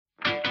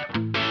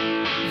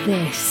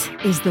This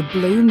is the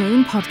Blue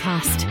Moon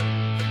Podcast.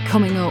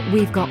 Coming up,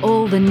 we've got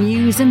all the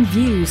news and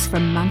views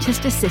from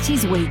Manchester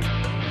City's week.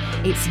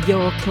 It's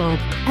your club,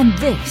 and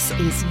this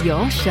is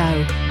your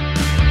show.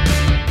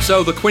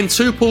 So the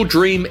quintuple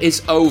dream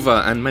is over,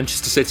 and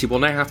Manchester City will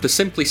now have to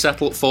simply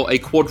settle for a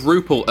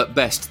quadruple at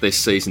best this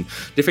season.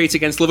 Defeat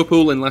against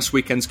Liverpool in last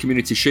weekend's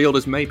Community Shield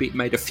has maybe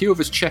made a few of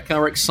us check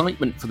our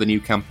excitement for the new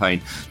campaign.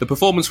 The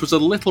performance was a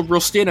little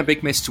rusty, and a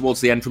big miss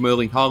towards the end from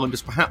Erling Haaland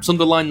has perhaps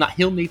underlined that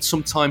he'll need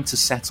some time to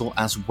settle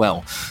as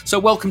well. So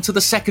welcome to the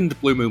second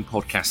Blue Moon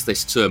podcast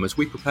this term as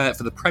we prepare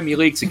for the Premier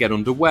League to get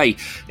underway.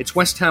 It's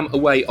West Ham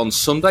away on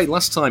Sunday.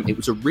 Last time it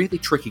was a really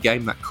tricky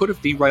game that could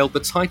have derailed the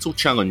title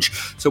challenge.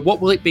 So what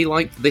will it be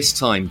like this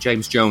time?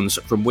 James Jones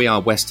from We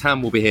Are West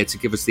Ham will be here to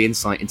give us the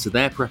insight into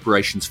their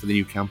preparations for the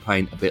new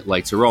campaign a bit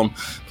later on.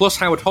 Plus,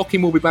 Howard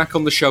Hockin will be back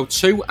on the show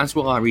too, as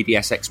will our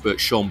EDS expert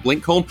Sean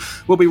Blinkhorn.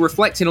 We'll be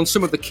reflecting on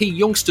some of the key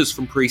youngsters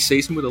from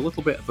pre-season with a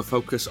little bit of a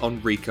focus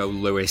on Rico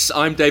Lewis.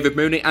 I'm David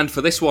Mooney, and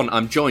for this one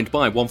I'm joined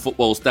by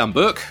OneFootball's Dan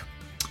Burke.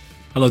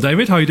 Hello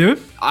David, how are you doing?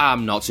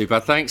 I'm not too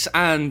bad, thanks.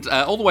 And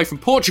all the way from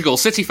Portugal,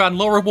 City fan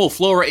Laura Wolf.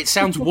 Laura, it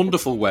sounds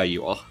wonderful where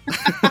you are.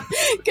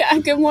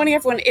 Good morning,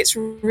 everyone. It's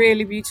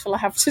really beautiful, I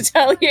have to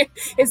tell you.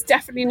 It's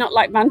definitely not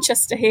like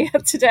Manchester here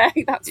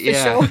today, that's for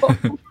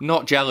sure.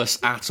 Not jealous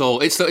at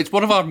all. It's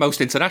one of our most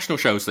international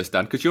shows, this,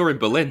 Dan, because you're in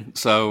Berlin.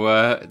 So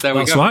there we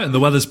go. That's right, and the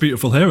weather's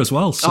beautiful here as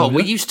well. So,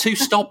 we used to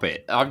stop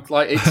it. I'm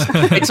like,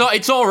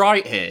 it's all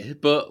right here,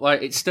 but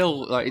like it's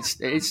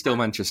still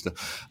Manchester.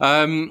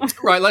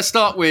 Right, let's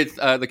start with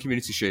the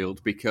Community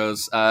Shield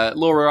because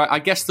Laura, I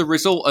guess the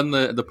result and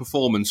the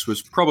performance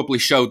was probably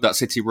showed that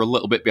City were a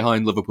little bit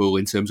behind Liverpool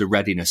in terms of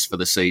readiness for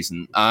the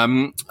season.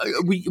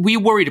 Were you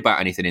worried about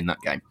anything in that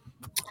game?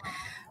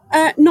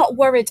 Not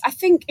worried. I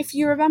think if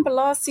you remember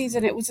last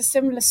season, it was a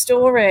similar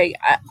story.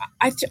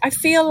 I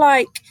feel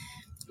like,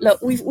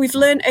 look, we've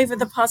learned over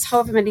the past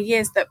however many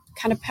years that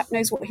kind of Pep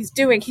knows what he's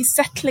doing. He's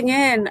settling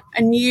in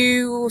a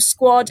new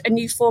squad, a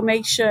new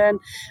formation.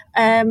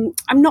 I'm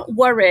not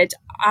worried.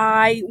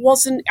 I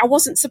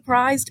wasn't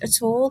surprised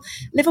at all.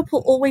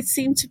 Liverpool always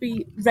seem to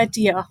be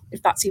readier,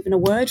 if that's even a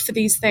word, for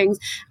these things.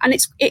 And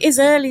it is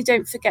early,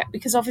 don't forget,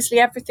 because obviously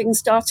everything's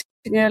starting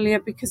earlier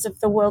because of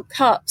the World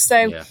Cup. So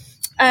yeah.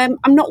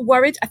 I'm not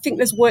worried. I think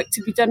there's work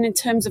to be done in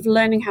terms of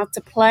learning how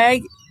to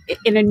play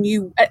in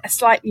a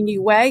slightly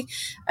new way.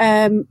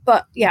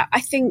 But yeah, I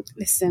think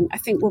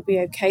we'll be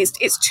okay.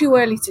 It's too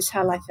early to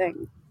tell, I think.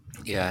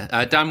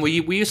 Yeah. Dan, were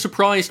you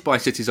surprised by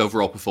City's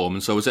overall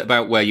performance, or was it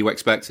about where you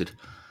expected?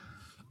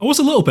 I was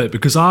a little bit,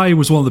 because I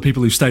was one of the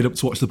people who stayed up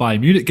to watch the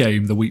Bayern Munich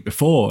game the week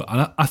before,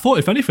 and I thought,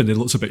 if anything, they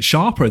looked a bit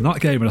sharper in that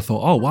game, and I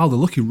thought, oh wow, they're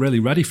looking really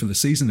ready for the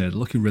season here. They're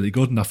looking really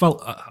good, and I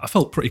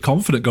felt pretty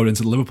confident going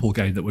into the Liverpool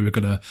game that we were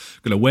going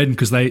to win,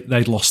 because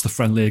they'd lost the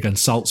friendly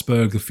against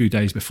Salzburg a few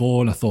days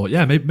before, and I thought,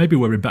 yeah, maybe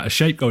we're in better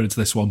shape going into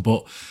this one.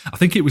 But I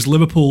think it was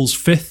Liverpool's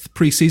fifth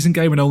pre-season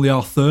game and only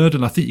our third,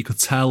 and I think you could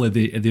tell in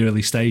the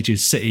early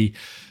stages, City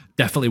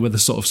definitely were the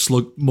sort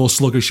of more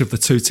sluggish of the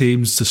two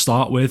teams to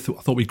start with.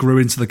 I thought we grew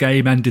into the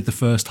game, ended the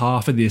first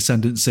half in the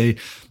ascendancy,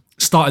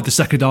 started the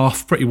second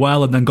half pretty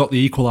well, and then got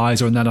the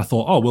equaliser. And then I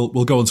thought,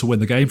 we'll go on to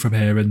win the game from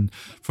here. And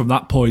from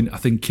that point, I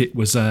think it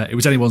was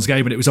anyone's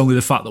game. And it was only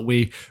the fact that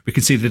we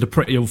conceded a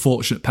pretty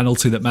unfortunate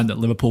penalty that meant that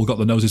Liverpool got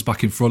their noses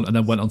back in front and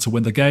then went on to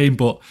win the game.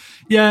 But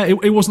yeah,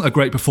 it wasn't a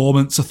great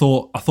performance. I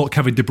thought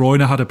Kevin De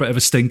Bruyne had a bit of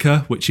a stinker,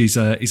 which he's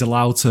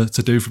allowed to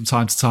do from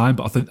time to time.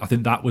 But I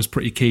think that was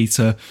pretty key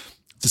to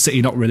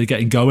City not really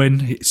getting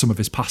going. Some of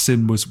his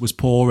passing was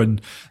poor, and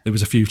there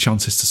was a few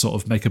chances to sort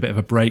of make a bit of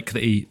a break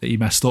that he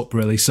messed up,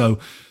 really. So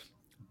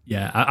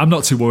yeah, I'm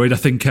not too worried. I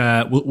think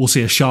we'll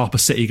see a sharper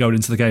City going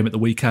into the game at the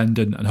weekend,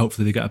 and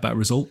hopefully they get a better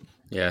result.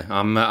 Yeah,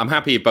 I'm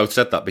happy you both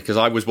said that, because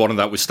I was one of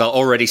that was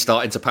already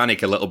starting to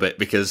panic a little bit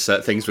because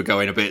things were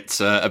going a bit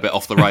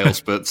off the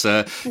rails. But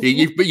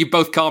you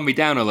both calmed me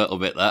down a little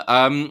bit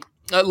there.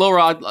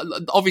 Laura,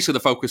 obviously the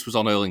focus was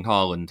on Erling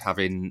Haaland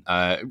having,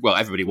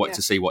 everybody wanted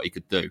to see what he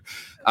could do.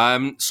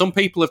 Some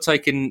people have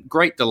taken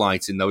great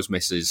delight in those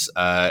misses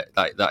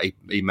that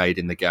he made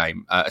in the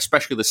game,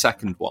 especially the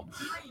second one.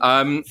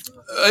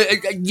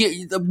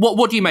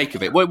 What do you make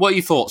of it? What are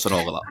your thoughts on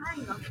all of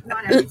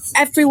that?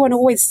 Everyone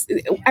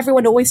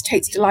always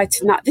takes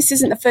delight in that. This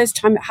isn't the first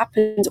time it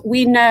happened.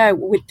 We know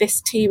with this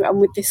team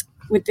and with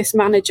this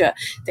manager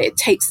that it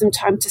takes them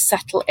time to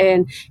settle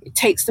in. It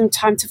takes them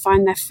time to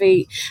find their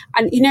feet.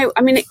 And,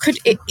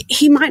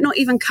 he might not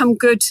even come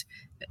good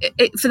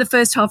for the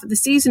first half of the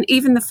season.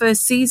 Even the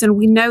first season,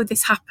 we know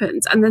this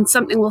happens, and then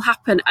something will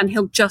happen and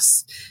he'll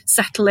just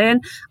settle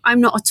in.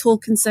 I'm not at all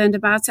concerned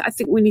about it. I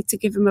think we need to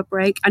give him a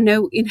break. I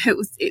know,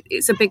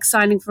 it's a big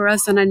signing for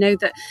us, and I know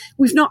that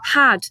we've not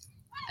had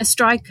a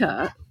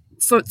striker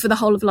for the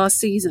whole of last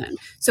season.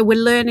 So we're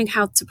learning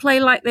how to play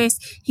like this.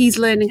 He's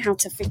learning how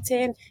to fit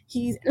in.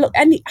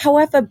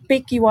 However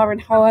big you are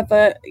and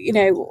however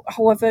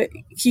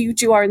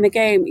huge you are in the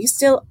game, you're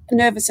still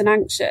nervous and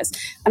anxious.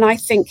 And I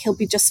think he'll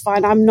be just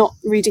fine. I'm not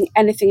reading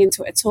anything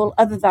into it at all,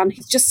 other than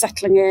he's just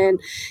settling in.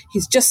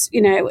 He's just,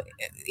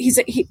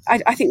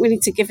 I think we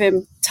need to give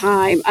him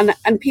time,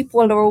 and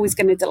people are always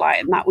going to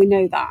delight in that. We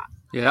know that.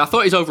 Yeah, I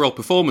thought his overall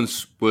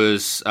performance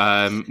was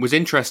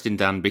interesting,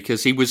 Dan,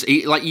 because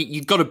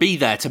you've got to be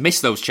there to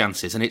miss those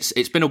chances, and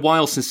it's been a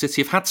while since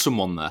City have had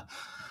someone there.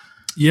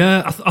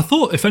 Yeah, I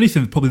thought, if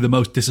anything, probably the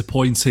most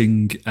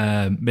disappointing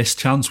missed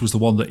chance was the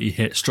one that he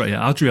hit straight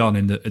at Adrian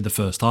in the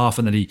first half,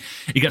 and then he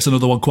gets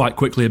another one quite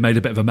quickly and made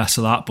a bit of a mess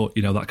of that. But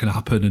that can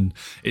happen, and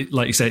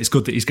like you say, it's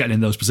good that he's getting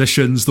in those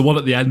positions. The one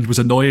at the end was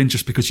annoying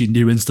just because you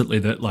knew instantly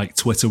that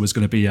Twitter was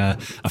going to be a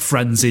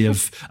frenzy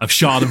of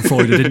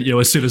Schadenfreude, didn't you?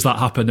 As soon as that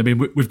happened, I mean,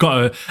 we've got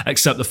to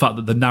accept the fact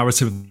that the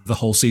narrative of the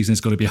whole season is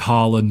going to be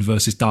Haaland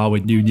versus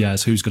Darwin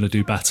Núñez. Who's going to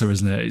do better,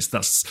 isn't it?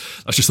 That's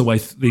just the way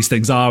these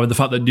things are, and the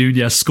fact that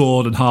Núñez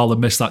scored and Haaland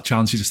missed that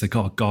chance, you just think,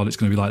 oh God, it's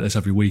going to be like this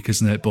every week,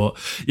 isn't it? But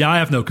yeah, I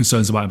have no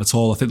concerns about him at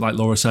all. I think, like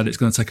Laura said, it's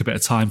going to take a bit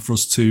of time for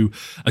us to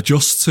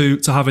adjust to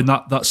having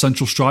that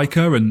central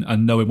striker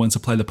and knowing when to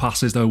play the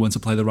passes, knowing when to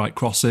play the right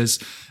crosses.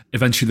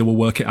 Eventually they will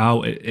work it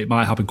out. It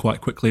might happen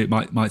quite quickly. It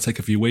might take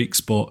a few weeks,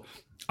 but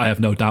I have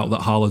no doubt that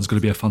Haaland's going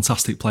to be a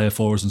fantastic player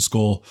for us and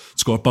score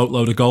a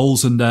boatload of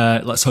goals, and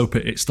let's hope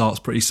it starts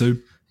pretty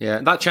soon. Yeah,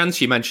 that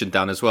chance you mentioned,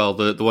 Dan, as well,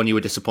 the one you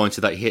were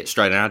disappointed that he hit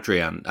straight at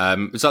Adrian,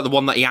 is that the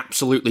one that he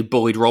absolutely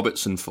bullied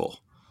Robertson for?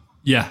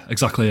 Yeah,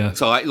 exactly, yeah.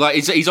 So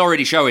he's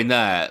already showing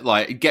there,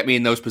 get me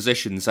in those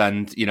positions,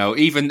 and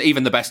even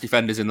the best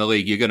defenders in the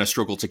league, you're going to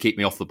struggle to keep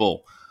me off the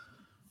ball.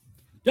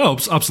 Yeah,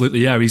 absolutely.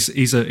 Yeah,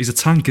 he's a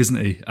tank,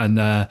 isn't he?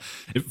 And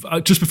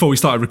just before we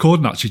started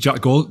recording, actually, Jack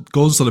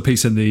Gordon's done a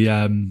piece in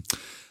the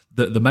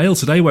Mail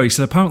today where he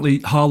said apparently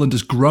Haaland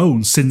has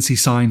grown since he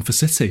signed for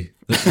City.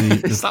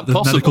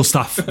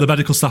 The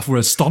medical staff were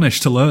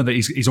astonished to learn that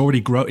he's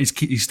already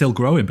he's still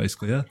growing,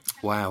 basically. Yeah.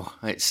 Wow,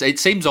 it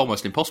seems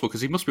almost impossible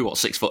because he must be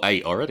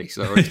 6'8" already.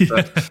 So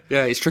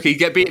it's tricky.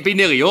 Be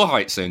nearly your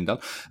height soon, Dan.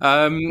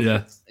 Laura,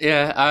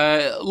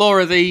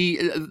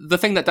 the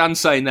thing that Dan's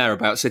saying there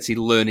about City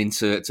learning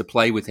to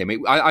play with him,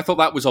 I thought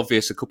that was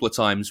obvious a couple of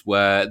times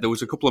where there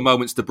was a couple of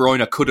moments De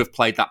Bruyne could have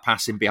played that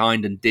pass in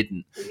behind and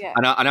didn't. Yeah.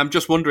 And I'm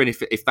just wondering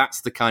if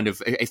that's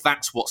if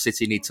that's what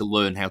City need to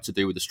learn how to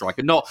do with the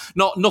striker.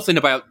 Nothing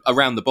about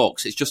around the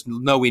box. It's just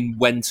knowing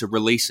when to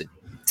release it.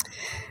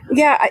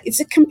 Yeah, it's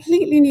a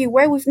completely new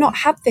way. We've not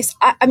had this.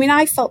 I mean,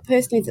 I felt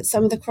personally that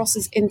some of the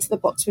crosses into the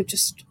box were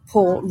just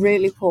poor,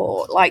 really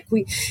poor. I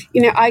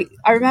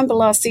remember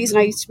last season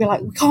I used to be like,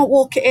 we can't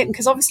walk it in,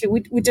 because obviously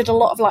we did a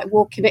lot of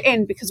walking it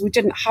in because we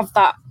didn't have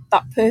that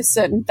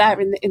person there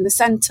in the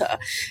centre.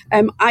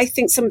 I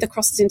think some of the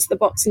crosses into the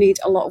box need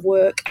a lot of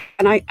work,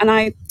 and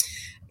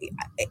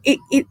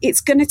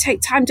it's going to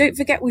take time. Don't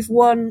forget, we've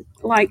won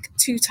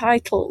 2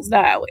 titles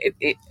now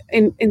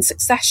in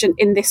succession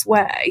in this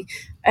way.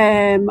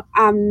 And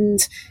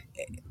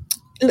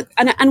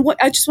what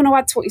I just want to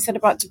add to what you said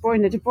about De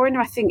Bruyne. De Bruyne,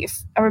 I think,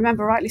 if I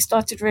remember rightly,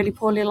 started really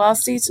poorly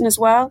last season as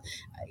well.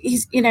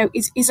 He's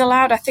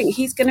allowed. I think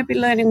he's going to be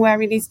learning where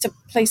he needs to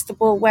place the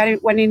ball,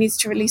 when he needs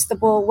to release the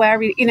ball,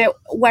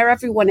 where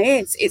everyone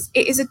is.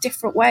 It is a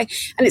different way,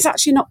 and it's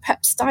actually not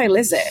Pep's style,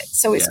 is it?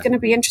 So it's going to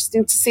be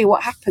interesting to see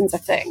what happens, I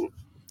think.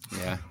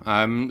 Yeah.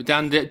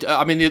 Dan,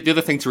 I mean, the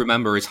other thing to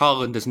remember is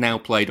Haaland has now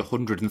played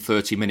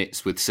 130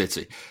 minutes with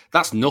City.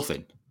 That's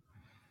nothing.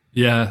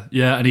 Yeah,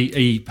 and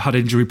he had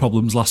injury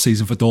problems last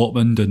season for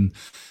Dortmund and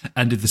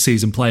ended the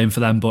season playing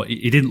for them, but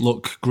he didn't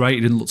look great.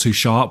 He didn't look too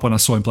sharp when I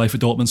saw him play for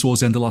Dortmund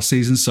towards the end of last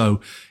season.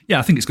 So, yeah,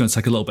 I think it's going to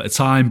take a little bit of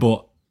time,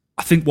 but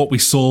I think what we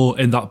saw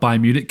in that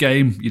Bayern Munich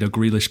game,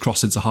 Grealish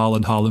crossing to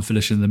Haaland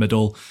finishing in the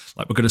middle,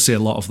 we're going to see a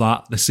lot of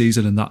that this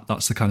season, and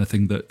that's the kind of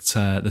thing that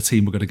the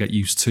team are going to get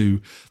used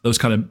to, those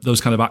kind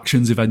of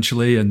actions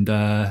eventually, and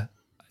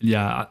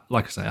yeah,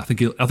 like I say, I think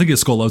he'll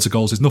score loads of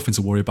goals. There's nothing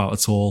to worry about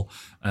at all.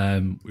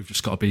 We've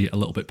just got to be a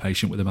little bit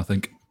patient with him, I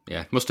think.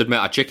 Yeah, must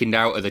admit, I chickened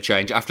out of the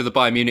change after the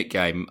Bayern Munich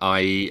game.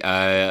 I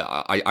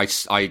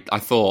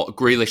thought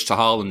Grealish to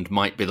Haaland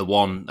might be the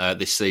one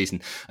this season,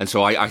 and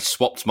so I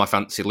swapped my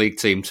fantasy league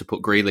team to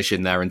put Grealish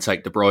in there and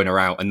take De Bruyne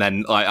out. And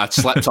then I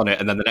slept on it,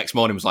 and then the next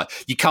morning was like,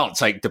 you can't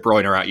take De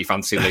Bruyne out your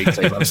fantasy league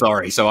team. I'm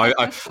sorry, so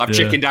I've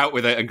chickened out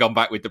with it and gone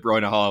back with De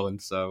Bruyne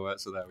Haaland. So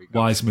there we go.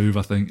 Wise move,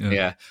 I think.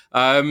 Yeah.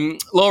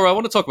 Laura, I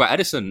want to talk about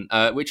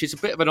Ederson, which is a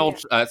bit of an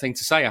odd thing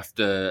to say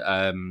after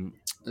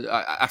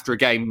a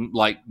game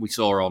like we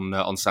saw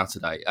on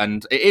Saturday.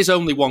 And it is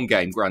only one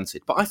game,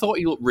 granted, but I thought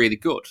he looked really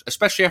good,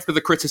 especially after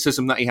the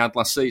criticism that he had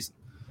last season.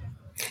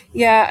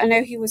 Yeah, I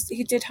know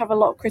he did have a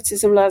lot of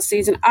criticism last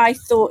season. I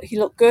thought he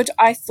looked good.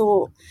 I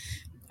thought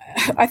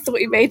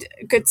he made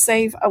a good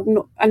save.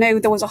 I know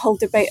there was a whole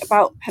debate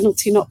about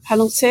penalty, not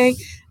penalty.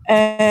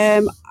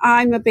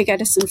 I'm a big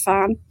Ederson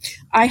fan.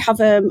 I have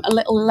a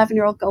little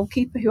 11-year-old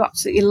goalkeeper who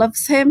absolutely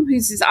loves him,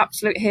 who's his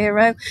absolute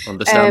hero.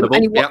 Understandable,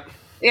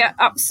 Yeah,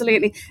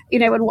 absolutely.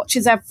 And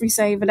watches every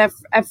save and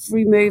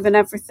every move and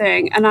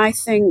everything. And I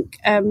think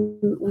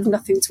we've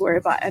nothing to worry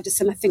about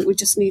Ederson. I think we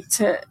just need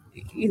to,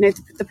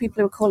 the people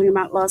who were calling him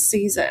out last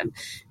season,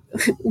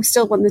 we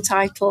still won the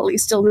title. He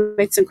still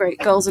made some great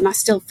goals, and I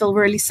still feel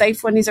really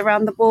safe when he's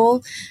around the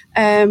ball.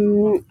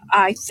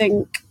 I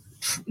think,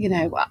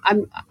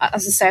 I'm,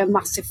 as I say, a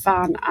massive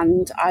fan,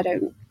 and I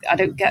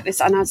don't get this.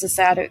 And as I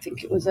say, I don't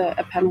think it was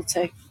a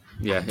penalty.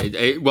 Yeah,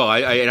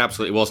 it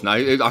absolutely wasn't.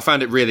 I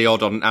found it really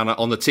odd on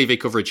the TV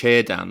coverage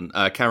here, Dan.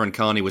 Karen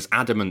Carney was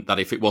adamant that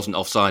if it wasn't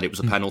offside, it was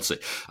a penalty.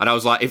 And I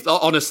was like, if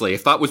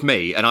that was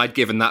me and I'd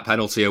given that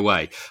penalty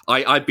away,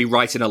 I'd be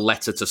writing a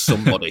letter to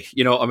somebody.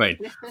 You know what I mean?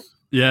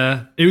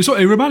 Yeah, it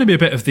reminded me a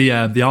bit of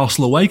the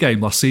Arsenal away game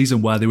last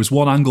season, where there was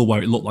one angle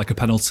where it looked like a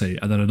penalty,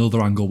 and then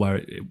another angle where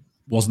it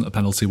wasn't a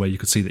penalty, where you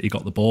could see that he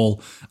got the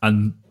ball,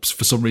 and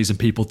for some reason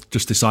people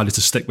just decided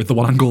to stick with the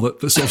one angle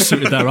that sort of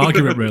suited their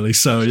argument, really.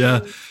 So I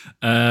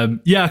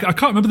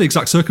can't remember the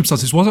exact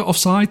circumstances. Was it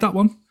offside, that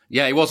one?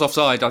 Yeah, it was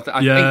offside.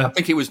 I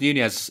think it was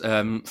Nunez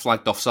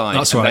flagged offside.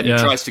 That's right. And then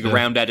he tries to go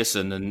round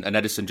Ederson, and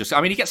Ederson just...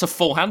 he gets a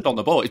full hand on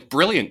the ball. It's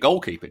brilliant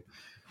goalkeeping.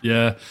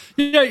 Yeah,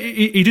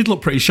 he did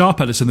look pretty sharp,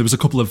 Ederson. There was a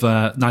couple of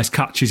nice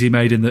catches he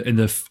made in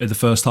the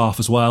first half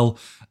as well.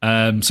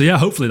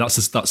 Hopefully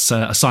that's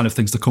a sign of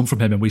things to come from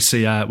him, and we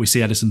see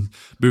Ederson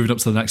moving up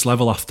to the next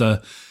level after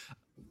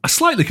a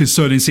slightly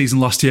concerning season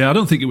last year. I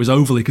don't think it was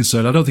overly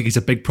concerned. I don't think he's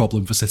a big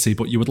problem for City,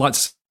 but you would like to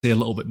see a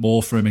little bit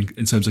more from him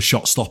in terms of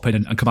shot stopping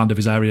and command of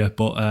his area.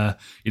 But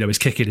his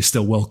kicking is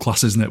still world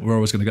class, isn't it? We're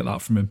always going to get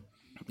that from him.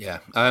 Yeah.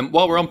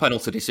 While we're on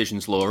penalty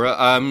decisions, Laura,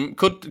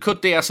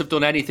 could Diaz have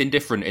done anything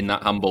different in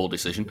that handball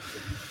decision?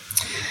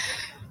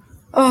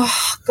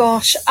 Oh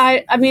gosh,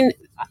 I mean,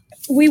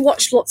 we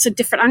watched lots of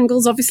different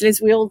angles, obviously,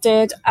 as we all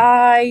did.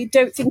 I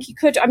don't think he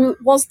could. I mean,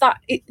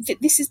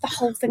 this is the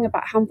whole thing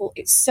about handball.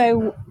 It's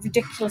so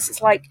ridiculous.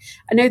 It's like,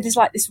 I know there's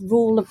like this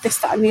rule of this,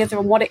 that and the other,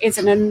 and what it is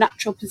in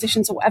unnatural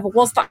positions or whatever.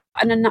 Was that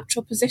an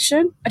unnatural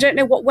position? I don't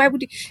know. Where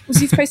was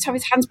he supposed to have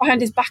his hands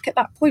behind his back at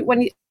that point?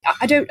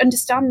 I don't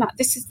understand that.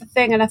 This is the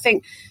thing. And I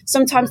think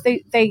sometimes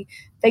they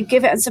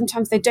give it and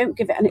sometimes they don't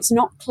give it, and it's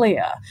not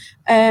clear.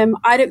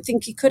 I don't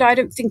think he could. I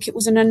don't think it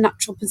was an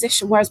unnatural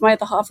position. Whereas my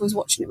other half who was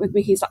watching it with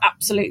me, he's like,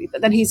 absolutely.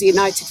 But then he's a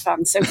United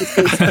fan, so he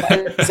thinks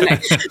that, isn't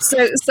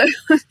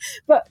it?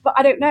 But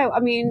I don't know. I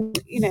mean,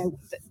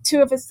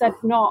 two of us said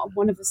not, and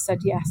one of us said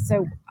yes.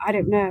 So I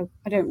don't know.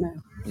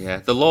 Yeah,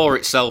 the law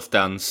itself,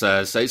 Dan,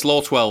 says, it's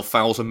Law 12,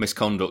 Fouls and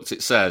Misconduct.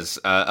 It says,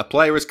 a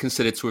player is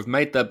considered to have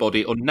made their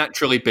body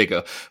unnaturally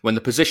bigger when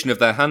the position of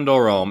their hand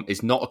or arm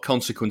is not a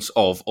consequence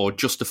of or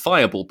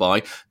justifiable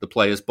by the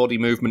player's body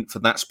movement for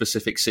that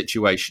specific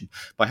situation.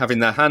 By having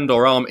their hand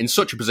or arm in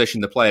such a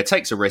position, the player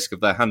takes a risk of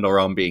their hand or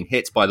arm being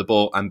hit by the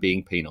ball and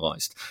being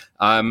penalised.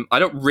 I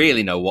don't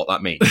really know what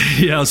that means.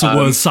 Yeah, it's a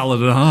word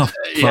salad and a half.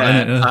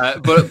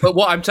 But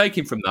what I'm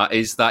taking from that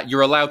is that you're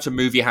allowed to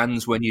move your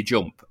hands when you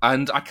jump.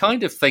 And I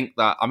kind of think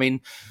that, I'm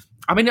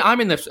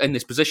in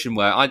this position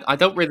where I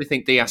don't really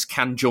think Diaz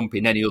can jump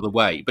in any other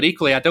way. But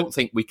equally, I don't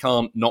think we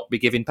can't not be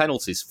giving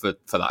penalties for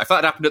that. If that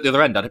had happened at the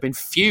other end, I'd have been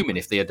fuming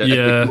if they had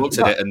looked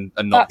at it and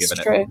not given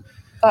it.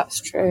 That's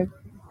true.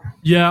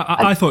 Yeah,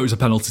 I thought it was a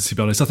penalty, to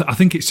be honest. I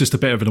think it's just a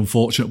bit of an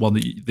unfortunate one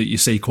that you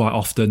see quite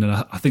often. And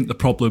I think the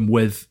problem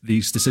with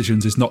these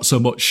decisions is not so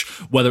much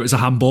whether it's a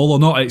handball or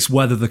not, it's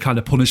whether the kind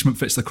of punishment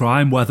fits the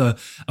crime, whether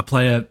a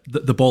player,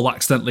 the ball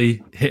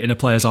accidentally hitting a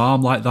player's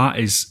arm like that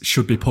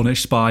should be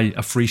punished by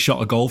a free shot,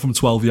 a goal from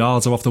 12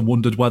 yards. I've often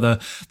wondered whether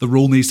the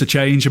rule needs to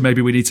change, and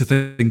maybe we need to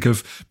think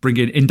of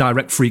bringing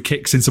indirect free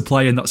kicks into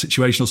play in that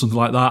situation or something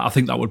like that. I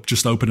think that would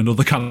just open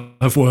another can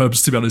of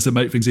worms, to be honest, and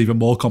make things even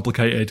more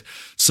complicated.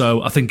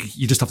 So I think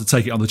you just have to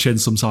take it on the chin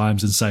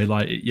sometimes and say,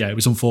 like, yeah, it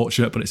was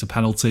unfortunate, but it's a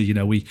penalty.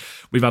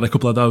 We've had a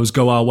couple of those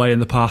go our way in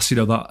the past,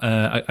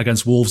 that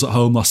against Wolves at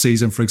home last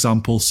season, for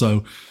example.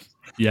 So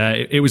yeah,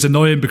 it was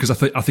annoying because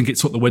I think it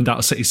took the wind out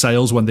of City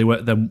sails when they were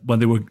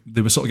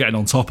sort of getting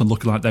on top and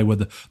looking like they were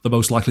the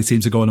most likely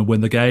team to go on and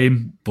win the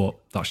game. But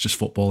that's just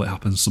football; it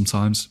happens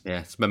sometimes. Yeah,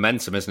 it's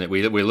momentum, isn't it?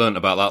 We learned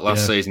about that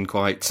last season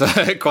quite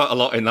a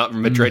lot in that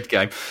Madrid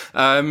game.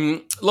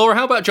 Laura,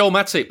 how about Joel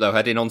Matip though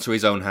heading onto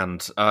his own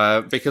hand?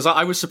 Because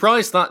I was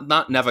surprised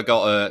that never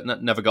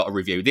got a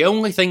review. The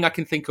only thing I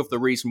can think of the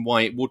reason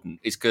why it wouldn't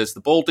is because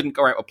the ball didn't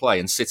go out of play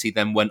and City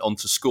then went on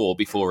to score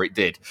before it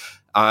did.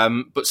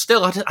 But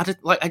still,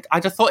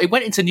 I'd have thought it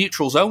went into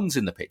neutral zones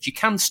in the pitch. You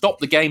can stop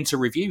the game to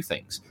review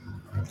things.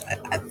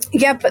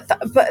 Yeah, but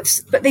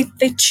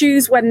they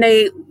choose when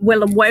they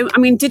will and won't. I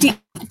mean, did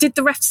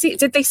the ref see?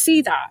 Did they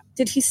see that?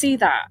 Did he see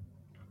that?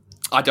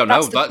 I don't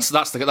know.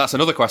 That's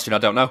another question. I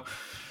don't know.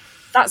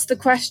 That's the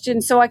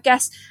question. So I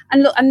guess,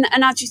 and look, and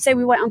as you say,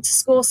 we went on to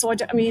score. So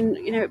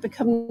it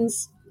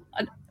becomes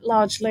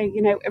largely,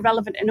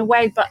 irrelevant in a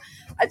way. But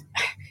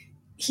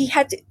he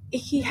headed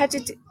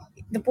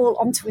the ball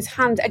onto his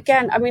hand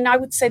again. I mean, I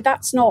would say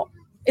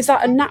is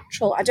that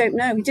unnatural? I don't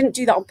know. He didn't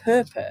do that on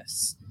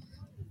purpose.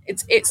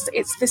 It's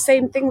the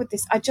same thing with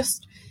this. I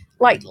just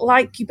like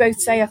you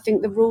both say, I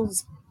think the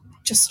rules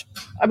just,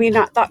 I mean,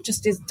 that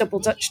just is double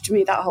Dutch to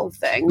me, that whole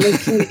thing.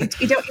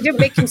 He didn't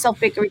make himself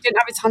bigger. He didn't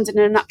have his hand in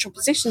a natural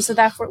position, so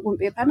therefore it wouldn't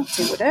be a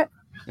penalty, would it?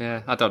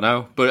 Yeah, I don't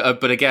know,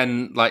 but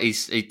again, like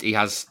he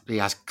has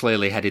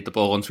clearly headed the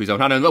ball onto his own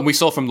hand, and we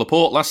saw from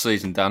Laporte last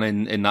season, Dan,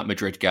 in that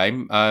Madrid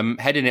game,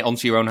 heading it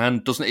onto your own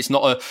hand it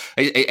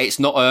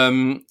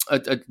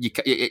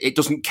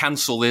doesn't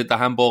cancel the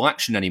handball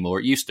action anymore.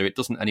 It used to, it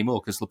doesn't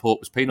anymore because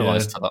Laporte was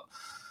penalised for that.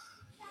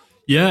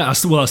 Yeah, I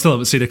still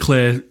haven't seen a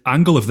clear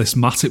angle of this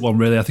Matip one,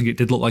 really. I think it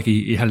did look like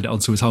he headed it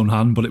onto his own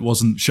hand, but it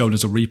wasn't shown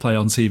as a replay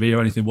on TV or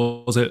anything,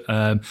 was it?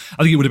 I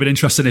think it would have been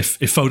interesting if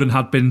Foden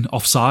had been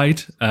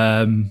offside,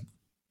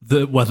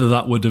 whether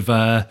that would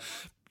have...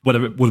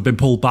 whether it would have been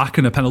pulled back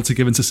and a penalty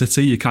given to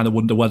City. You kind of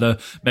wonder whether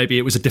maybe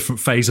it was a different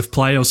phase of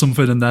play or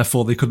something, and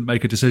therefore they couldn't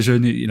make a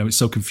decision. You know, it's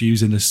so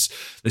confusing, this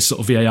sort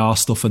of VAR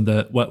stuff and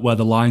where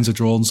the lines are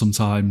drawn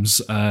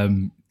sometimes.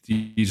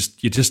 You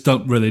just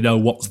don't really know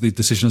what the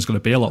decision is going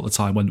to be a lot of the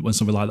time when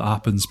something like that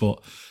happens. But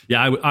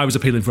yeah, I was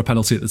appealing for a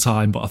penalty at the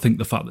time, but I think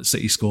the fact that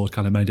City scored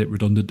kind of made it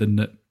redundant, didn't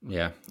it?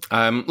 Yeah.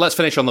 Let's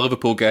finish on the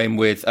Liverpool game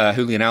with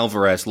Julian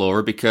Alvarez,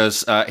 Laura,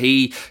 because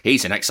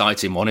he's an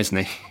exciting one,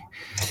 isn't he?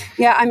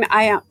 Yeah,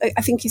 I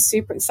think he's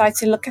super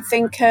exciting. Look, I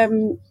think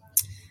him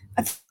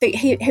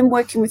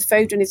working with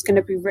Foden is going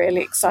to be really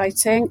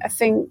exciting. I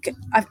think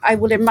I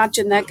will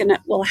imagine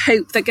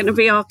hope they're going to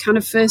be our kind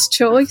of first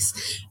choice.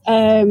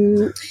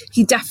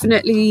 He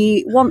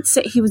definitely wants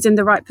it. He was in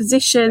the right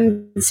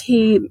positions.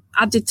 He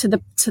added to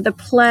the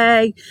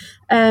play.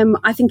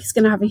 I think he's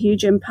going to have a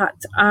huge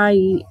impact.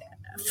 I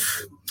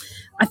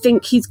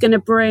think he's going to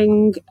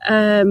bring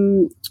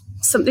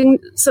something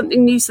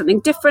new, something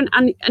different,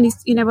 and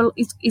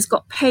he's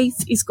got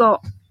pace.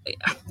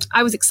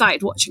 I was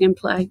excited watching him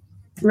play.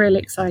 Really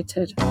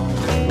excited.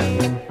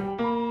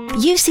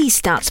 You see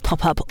stats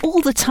pop up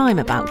all the time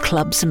about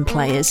clubs and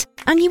players,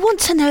 and you want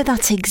to know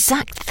that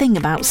exact thing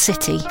about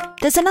City.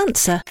 There's an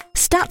answer.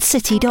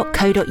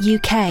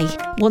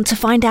 Statscity.co.uk. Want to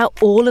find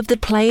out all of the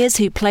players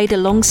who played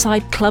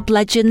alongside club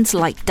legends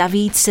like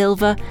David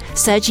Silva,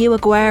 Sergio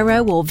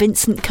Aguero or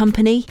Vincent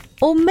Kompany?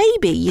 Or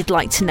maybe you'd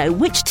like to know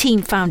which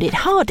team found it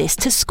hardest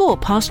to score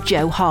past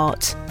Joe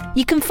Hart.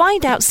 You can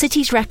find out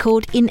City's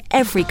record in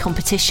every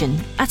competition,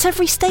 at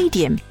every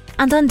stadium,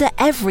 and under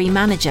every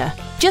manager.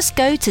 Just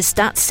go to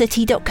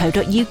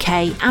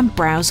statscity.co.uk and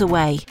browse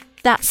away.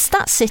 That's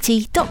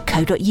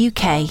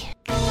statscity.co.uk.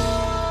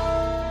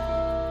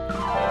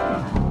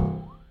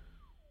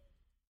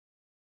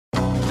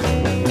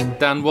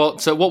 Dan,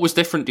 what was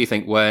different, do you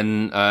think,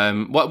 when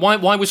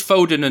why was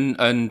Foden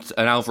and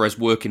Alvarez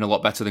working a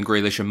lot better than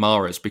Grealish and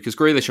Mahrez? Because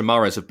Grealish and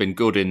Mahrez have been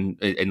good in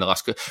the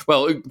last...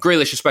 Well,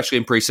 Grealish especially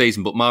in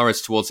pre-season, but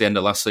Mahrez towards the end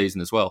of last season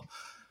as well.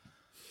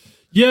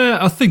 Yeah,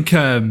 I think,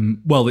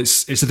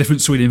 it's a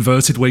difference between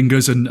inverted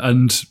wingers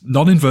and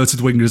non-inverted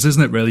wingers,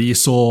 isn't it, really? You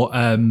saw...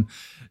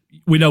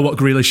 we know what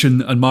Grealish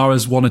and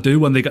Mahrez want to do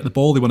when they get the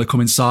ball. They want to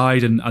come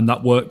inside, and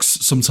that works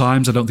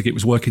sometimes. I don't think it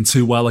was working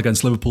too well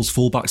against Liverpool's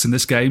fullbacks in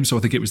this game, so I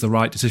think it was the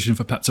right decision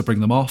for Pep to bring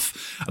them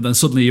off. And then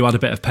suddenly you had a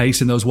bit of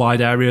pace in those wide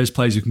areas,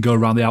 players who can go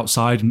around the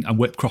outside and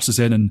whip crosses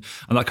in and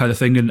that kind of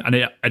thing.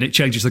 And it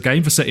changes the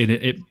game for City, and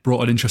it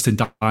brought an interesting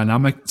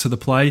dynamic to the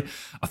play.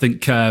 I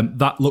think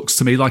that looks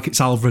to me like it's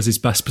Alvarez's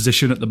best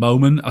position at the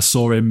moment. I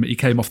saw he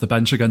came off the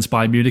bench against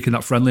Bayern Munich in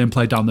that friendly and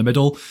played down the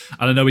middle.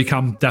 And I know he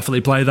can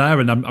definitely play there,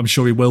 and I'm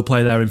sure he will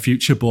play there in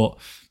future, but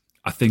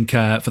I think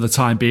for the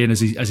time being, as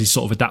he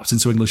sort of adapts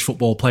into English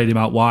football, playing him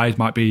out wide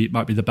might be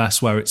the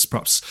best, where it's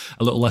perhaps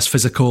a little less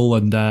physical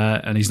and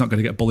he's not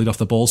going to get bullied off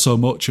the ball so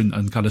much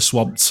and kind of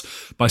swamped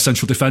by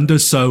central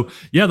defenders. So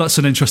yeah, that's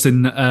an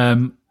interesting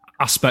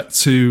aspect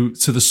to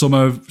the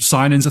summer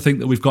signings. I think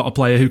that we've got a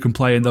player who can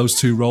play in those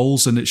two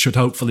roles, and it should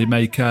hopefully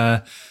make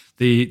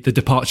the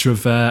departure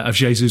of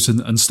Jesus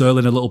and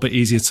Sterling a little bit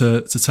easier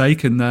to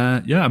take. And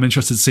I'm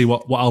interested to see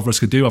what Alvarez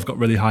can do. I've got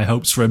really high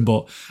hopes for him,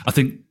 but I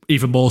think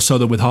even more so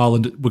than with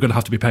Haaland, we're going to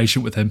have to be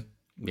patient with him.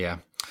 Yeah.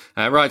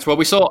 Right, well,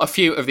 we saw a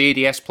few of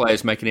the EDS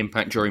players make an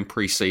impact during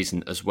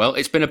pre-season as well.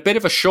 It's been a bit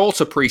of a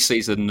shorter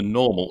pre-season than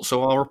normal,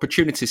 so our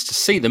opportunities to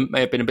see them may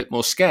have been a bit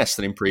more scarce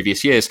than in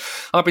previous years.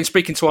 I've been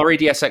speaking to our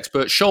EDS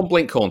expert, Sean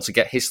Blinkhorn, to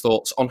get his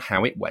thoughts on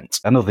how it went.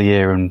 Another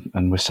year,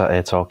 and we're sat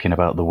here talking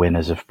about the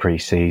winners of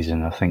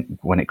pre-season. I think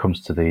when it comes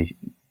to the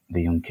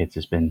young kids,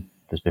 there's been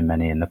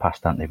many in the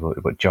past, haven't there?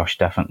 But Josh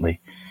definitely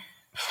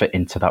fit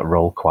into that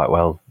role quite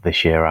well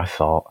this year, I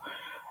thought.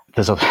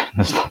 There's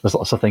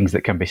lots of things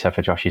that can be said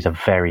for Josh. He's a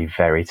very,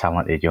 very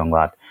talented young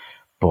lad,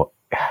 but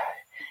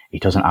he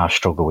doesn't have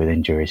struggle with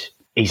injuries.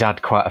 He's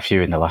had quite a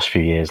few in the last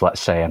few years,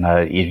 let's say,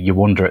 and you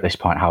wonder at this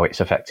point how it's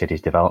affected his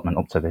development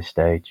up to this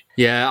stage.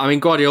 Yeah, I mean,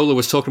 Guardiola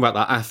was talking about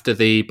that after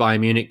the Bayern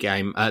Munich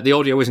game. The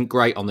audio isn't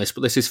great on this, but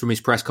this is from his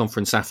press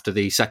conference after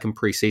the second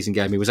pre-season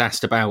game. He was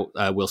asked about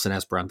Wilson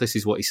Esbrand. This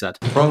is what he said.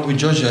 The problem with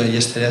Josh,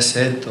 yesterday I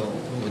said, or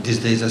these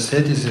days I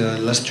said, is the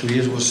last 2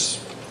 years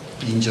was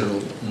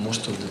injured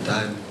most of the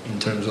time in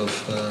terms of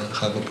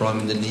have a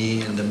problem in the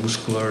knee and the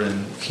muscular,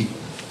 and he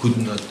could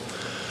not.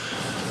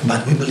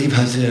 But we believe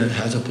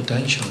has a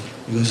potential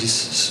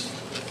because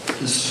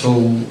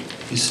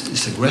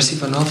is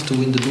aggressive enough to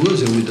win the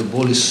duels, and with the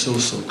ball is so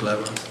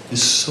clever.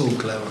 He's so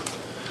clever.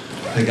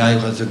 The guy who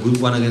has a good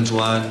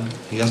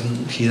 1-against-1. He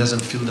doesn't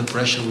feel the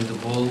pressure with the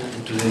ball.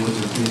 And today was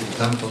a good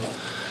example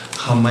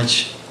how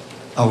much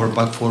our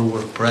back four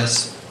were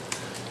pressed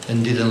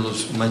and didn't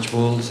lose much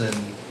balls. And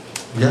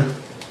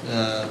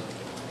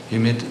he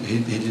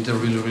did a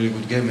really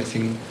good game. I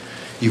think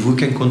if we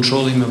can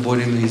control him, avoid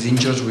him his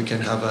injuries, we can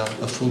have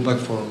a fullback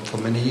for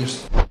many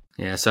years.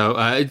 Yeah, so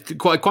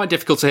quite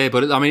difficult to hear,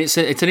 but I mean it's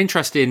an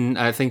interesting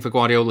thing for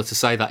Guardiola to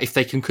say that if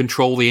they can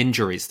control the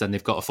injuries, then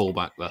they've got a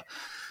fullback there.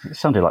 It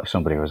sounded like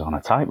somebody was on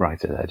a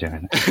typewriter there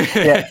doing it.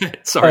 Yeah.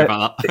 Sorry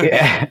about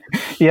that.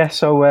 Yeah.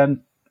 So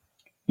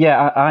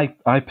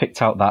I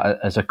picked out that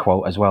as a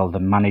quote as well. The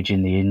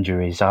managing the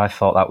injuries. I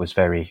thought that was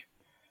very,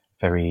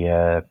 very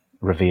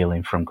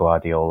revealing from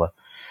Guardiola.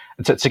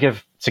 To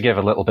give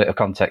a little bit of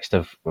context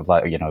of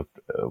like, you know,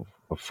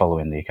 of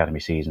following the academy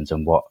seasons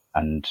and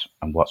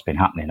what's been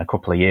happening. A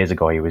couple of years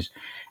ago, he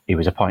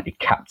was appointed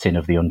captain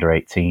of the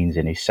under-18s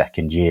in his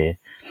second year.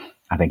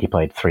 I think he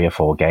played 3 or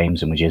 4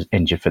 games and was just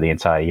injured for the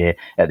entire year.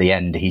 At the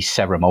end, he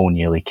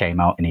ceremonially came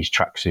out in his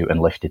tracksuit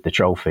and lifted the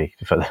trophy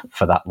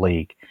for that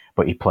league.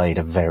 But he played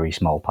a very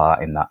small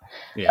part in that.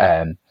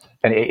 Yeah.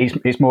 And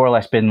it's more or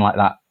less been like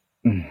that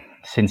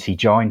since he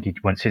joined.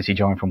 Since he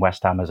joined from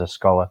West Ham as a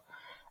scholar.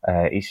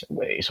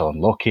 It's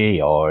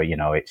unlucky, or you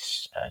know,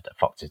 it's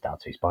Fox is down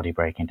to his body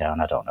breaking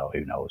down. I don't know,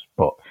 who knows,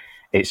 but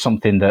it's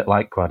something that,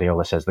 like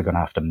Guardiola says, they're going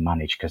to have to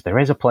manage, because there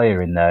is a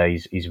player in there.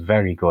 He's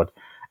very good,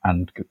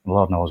 and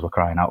Lord knows we're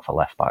crying out for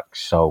left backs.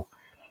 So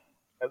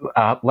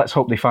let's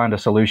hope they find a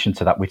solution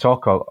to that. We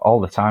talk all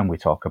the time. We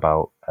talk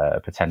about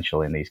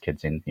potential in these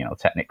kids, in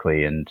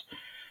technically, and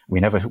we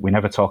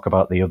never talk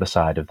about the other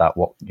side of that.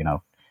 What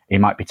he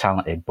might be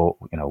talented, but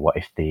what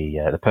if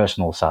the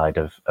personal side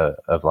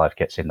of life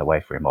gets in the way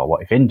for him, or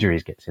what if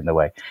injuries gets in the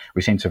way?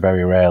 We seem to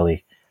very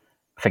rarely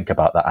think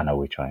about that. I know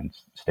we try and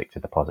stick to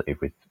the positive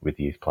with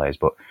youth players,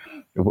 but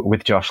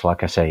with Josh,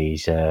 like I say,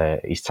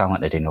 he's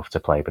talented enough to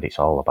play, but it's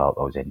all about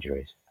those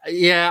injuries.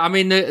 Yeah, I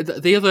mean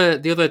the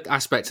other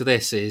aspect of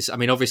this is, I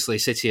mean, obviously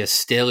City are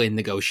still in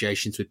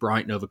negotiations with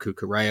Brighton over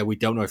Cucurella. We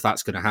don't know if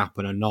that's going to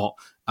happen or not.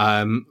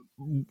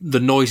 The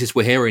noises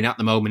we're hearing at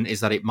the moment is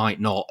that it might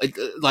not.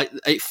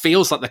 It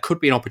feels like there could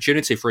be an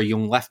opportunity for a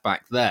young left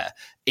back there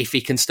if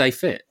he can stay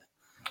fit.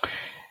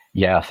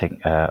 Yeah, I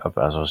think as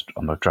I was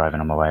driving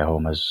on my way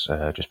home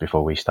just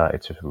before we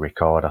started to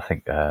record, I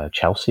think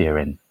Chelsea are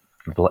in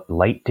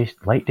late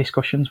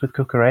discussions with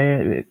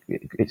Cucurella,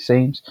 it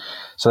seems.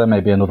 So there may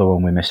be another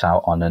one we miss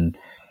out on. And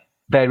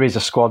there is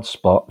a squad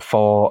spot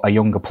for a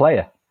younger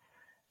player,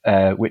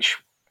 which,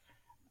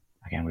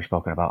 again, we've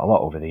spoken about a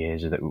lot over the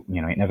years, that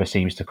it never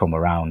seems to come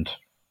around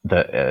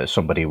that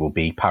somebody will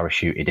be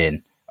parachuted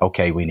in.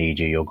 Okay, we need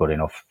you. You're good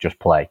enough. Just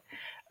play.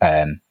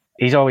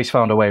 He's always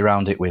found a way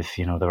around it with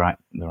the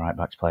right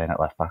backs playing at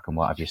left back and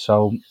what have you.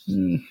 So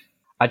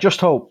I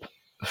just hope,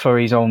 for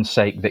his own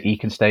sake, that he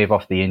can stave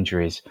off the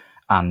injuries,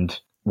 and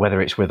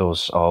whether it's with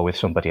us or with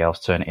somebody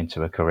else, turn it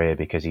into a career,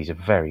 because he's a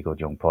very good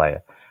young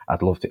player.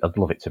 I'd love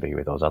it to be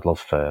with us. I'd love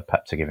for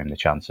Pep to give him the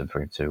chance and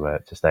for him to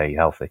stay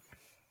healthy.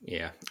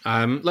 Yeah.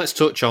 Let's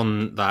touch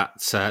on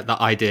that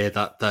idea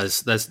that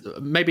there's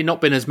maybe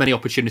not been as many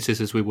opportunities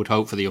as we would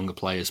hope for the younger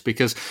players,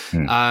 because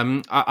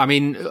I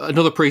mean,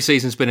 another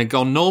pre-season's been and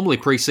gone. Normally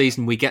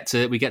pre-season we get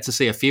to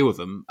see a few of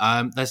them.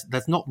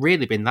 There's not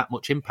really been that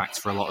much impact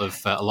for a lot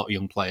of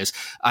young players,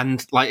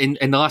 and like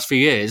in the last few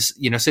years,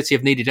 City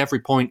have needed every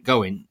point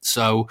going.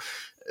 So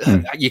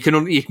you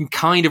can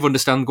kind of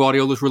understand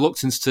Guardiola's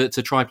reluctance to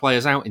try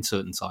players out in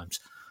certain times.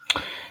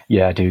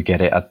 Yeah, I do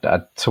get it.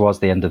 Towards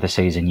the end of the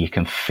season, you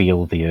can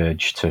feel the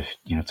urge to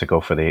go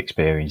for the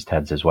experienced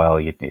heads as well.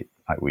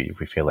 We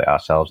feel it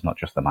ourselves, not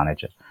just the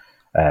manager.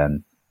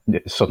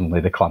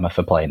 Suddenly, the clamour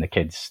for playing the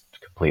kids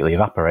completely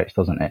evaporates,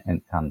 doesn't it?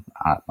 And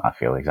I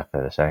feel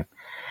exactly the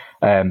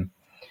same.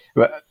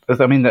 But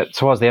I mean, that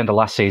towards the end of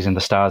last season,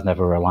 the stars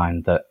never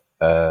aligned that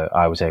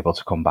I was able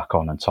to come back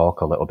on and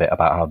talk a little bit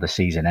about how the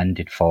season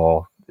ended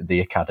for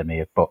the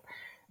academy. But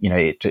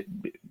it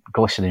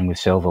glistening with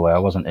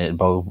silverware, wasn't it?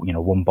 Both,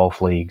 won both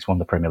leagues, won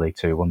the Premier League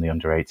 2, won the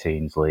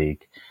Under-18s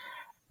league.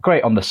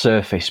 Great on the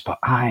surface, but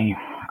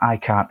I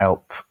can't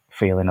help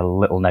feeling a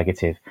little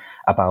negative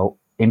about,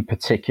 in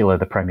particular,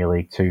 the Premier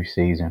League 2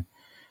 season,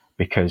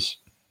 because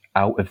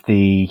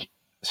the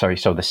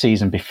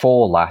season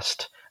before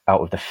last,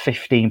 out of the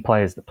 15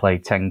 players that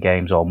played 10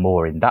 games or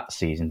more in that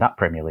season, that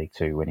Premier League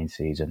 2 winning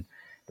season,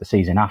 the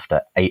season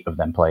after, 8 of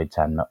them played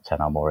 10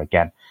 or more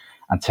again.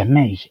 And to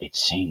me, it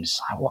seems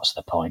like, what's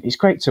the point? It's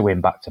great to win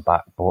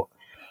back-to-back, but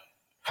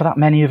for that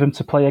many of them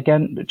to play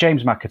again,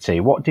 James McAtee,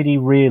 what did he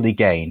really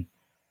gain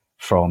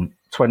from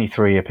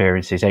 23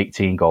 appearances,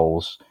 18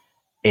 goals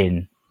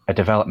in a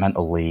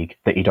developmental league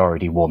that he'd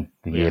already won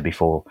the year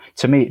before?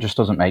 To me, it just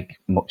doesn't make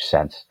much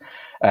sense.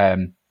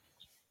 The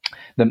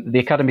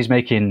Academy's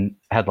making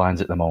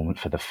headlines at the moment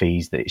for the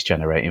fees that it's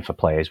generating for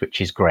players,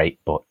 which is great,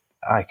 but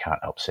I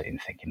can't help sitting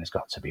thinking there's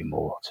got to be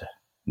more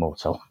more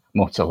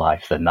to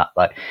life than that.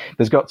 Like,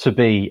 there's got to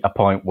be a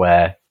point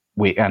where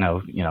I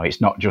know,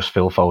 it's not just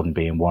Phil Foden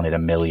being one in a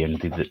million.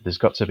 There's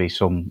got to be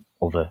some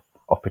other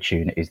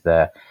opportunities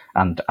there.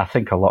 And I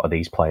think a lot of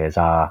these players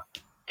are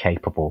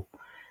capable.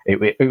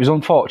 It was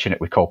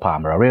unfortunate with Cole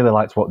Palmer. I really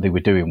liked what they were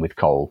doing with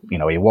Cole.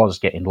 He was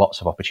getting lots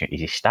of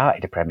opportunities. He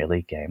started a Premier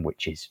League game,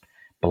 which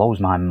blows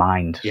my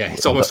mind. Yeah,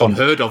 it's almost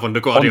unheard of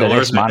under Guardiola, under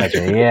this isn't it?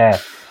 manager, yeah,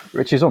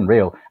 which is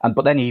unreal.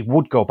 But then he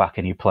would go back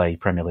and he'd play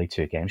Premier League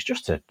 2 games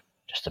just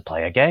to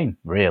play a game,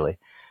 really.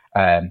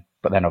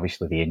 But then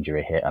obviously the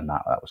injury hit, and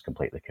that was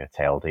completely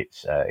curtailed.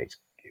 It's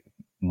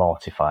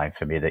mortifying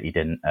for me that he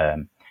didn't.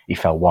 He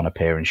fell one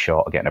appearance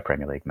short of getting a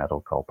Premier League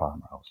medal. Cole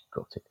Palmer, I was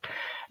gutted.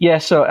 Yeah,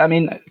 so I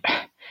mean,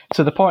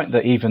 to the point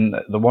that even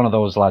one of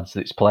those lads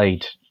that's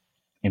played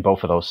in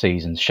both of those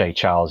seasons, Shea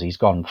Charles, he's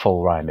gone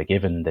full Ryan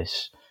McGiven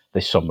this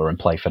summer and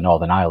played for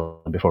Northern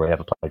Ireland before he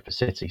ever played for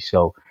City.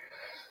 So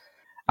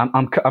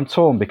I'm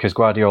torn, because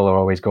Guardiola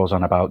always goes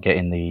on about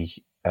getting the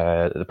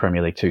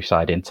Premier League 2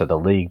 side into the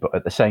league, but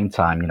at the same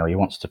time, he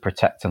wants to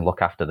protect and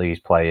look after these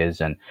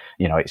players, and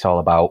it's all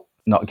about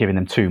not giving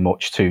them too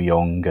much too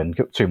young and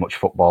too much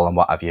football and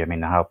what have you. I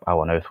mean, how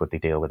on earth would they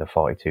deal with a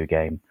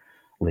 42-game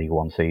League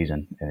One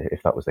season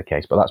if that was the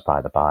case? But that's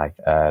by the by.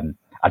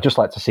 I'd just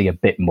like to see a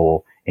bit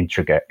more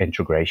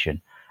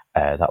integration.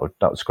 That would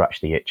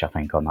scratch the itch, I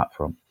think, on that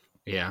front.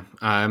 Yeah.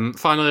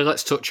 Finally,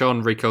 let's touch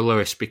on Rico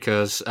Lewis,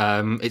 because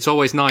it's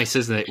always nice,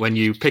 isn't it, when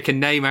you pick a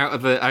name out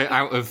of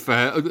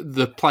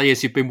the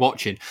players you've been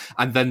watching,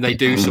 and then they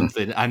do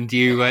something, and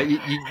you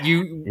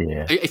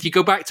if you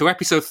go back to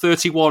episode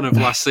 31 of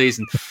last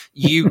season,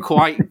 you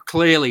quite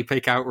clearly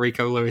pick out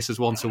Rico Lewis as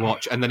one to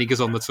watch, and then he goes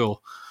on the tour.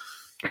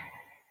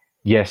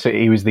 Yeah, so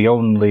he was the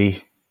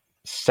only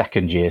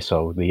second year,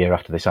 so the year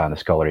after they signed the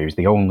scholar, he was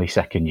the only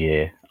second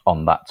year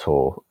on that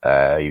tour.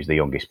 He was the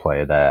youngest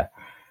player there.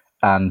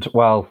 And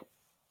while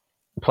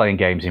playing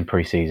games in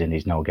pre-season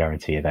is no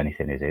guarantee of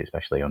anything, is it?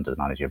 Especially under the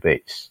manager.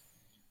 But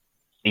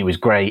he was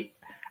great,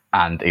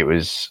 and it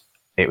was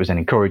an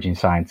encouraging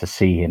sign to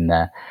see him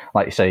there.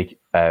 Like you say,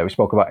 we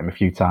spoke about him a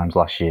few times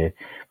last year.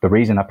 The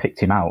reason I picked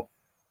him out,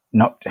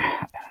 not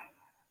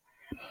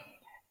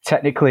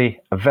technically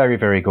a very,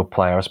 very good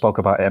player. I spoke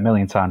about it a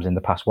million times in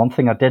the past. One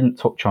thing I didn't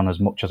touch on as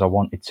much as I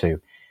wanted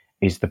to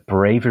is the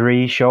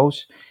bravery he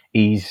shows.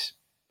 He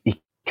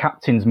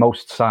captains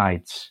most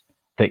sides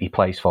that he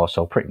plays for,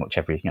 so pretty much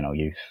every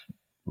youth,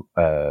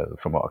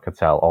 from what I could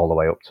tell, all the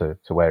way up to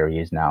where he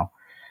is now.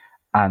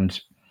 And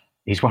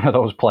he's one of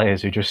those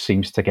players who just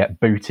seems to get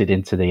booted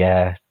into the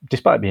air,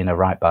 despite being a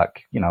right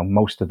back,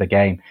 most of the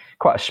game.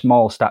 Quite a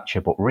small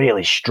stature, but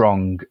really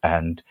strong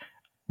and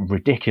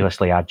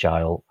ridiculously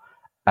agile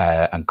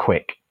and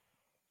quick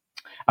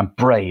and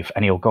brave.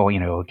 And he'll go,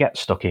 he'll get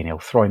stuck in, he'll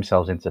throw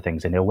himself into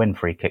things, and he'll win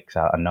free kicks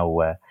out of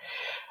nowhere.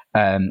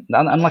 And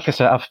like I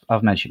said,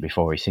 I've mentioned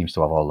before, he seems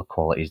to have all the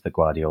qualities that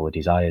Guardiola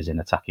desires in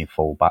attacking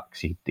full-backs.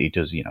 He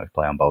does,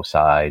 play on both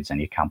sides,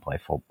 and he can play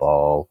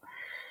football.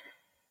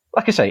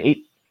 Like I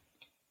say,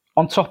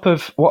 on top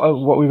of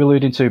what we were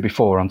alluding to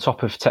before, on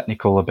top of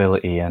technical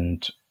ability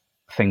and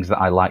things that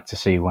I like to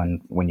see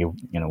when you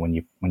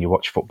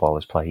watch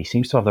footballers play, he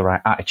seems to have the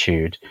right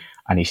attitude,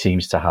 and he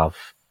seems to have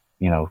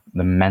the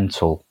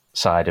mental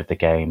side of the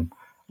game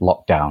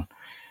locked down.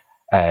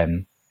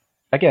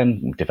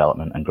 Again,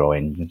 development and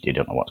growing, you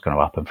don't know what's going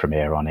to happen from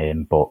here on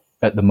in. But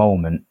at the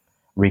moment,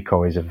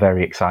 Rico is a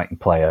very exciting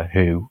player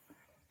who,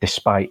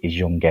 despite his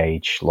young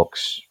age,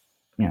 looks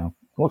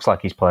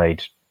like he's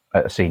played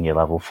at a senior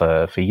level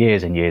for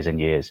years and years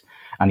and years,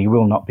 and he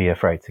will not be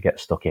afraid to get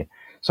stuck in.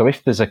 So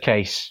if there's a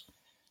case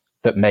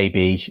that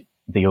maybe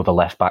the other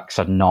left backs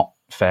are not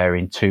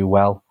faring too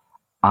well,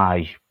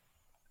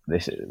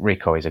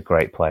 Rico is a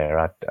great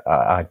player.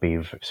 I'd be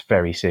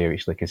very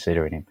seriously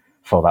considering him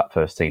for that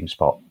first team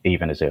spot,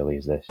 even as early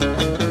as this.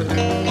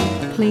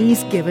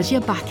 Please give us your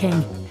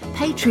backing.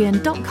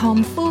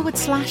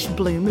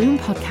 Patreon.com/Blue Moon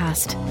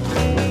Podcast.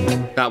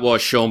 That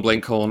was Sean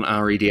Blinkhorn,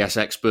 our EDS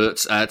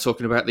expert,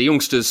 talking about the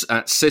youngsters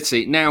at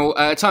City. Now,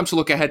 time to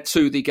look ahead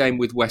to the game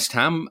with West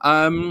Ham.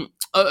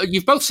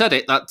 You've both said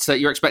it, that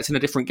you're expecting a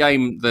different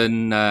game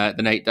than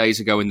 8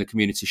 days ago in the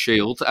Community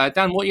Shield.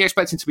 Dan, what are you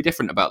expecting to be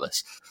different about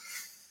this?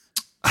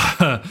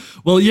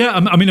 Well, yeah,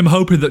 I'm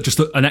hoping that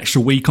just an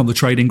extra week on the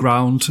training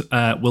ground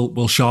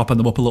will sharpen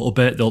them up a little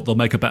bit. They'll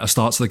make a better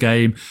start to the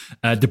game.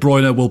 De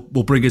Bruyne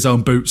will bring his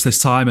own boots this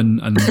time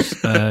and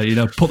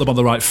put them on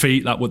the right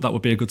feet. That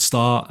would be a good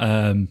start.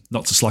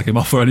 Not to slag him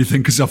off or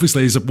anything, because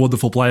obviously he's a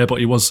wonderful player, but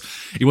he was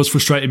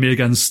frustrating me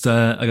against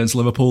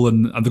Liverpool.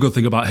 And the good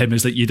thing about him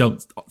is that you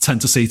don't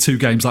tend to see 2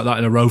 games like that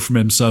in a row from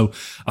him. So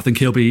I think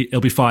he'll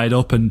be fired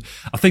up, and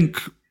I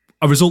think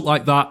a result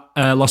like that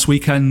last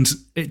weekend,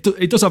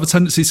 it does have a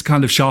tendency to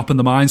kind of sharpen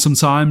the mind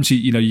sometimes.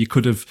 We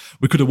could have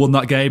won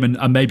that game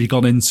and maybe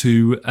gone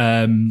into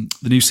the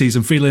new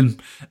season feeling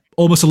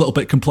almost a little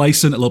bit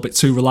complacent, a little bit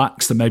too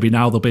relaxed, and maybe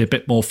now they'll be a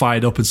bit more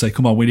fired up and say,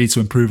 come on, we need to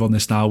improve on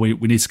this now. We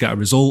need to get a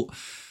result.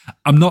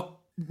 I'm not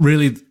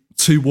really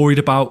too worried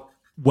about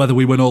whether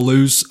we win or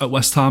lose at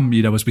West Ham.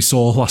 As we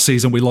saw last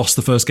season, we lost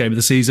the first game of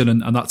the season,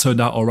 and that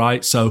turned out all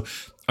right. So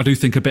I do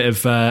think a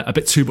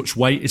bit too much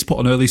weight is put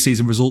on early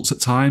season results at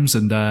times,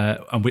 and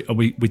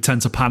we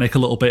tend to panic a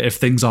little bit if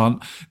things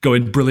aren't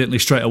going brilliantly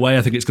straight away.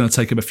 I think it's going to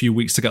take them a few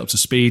weeks to get up to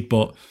speed,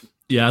 but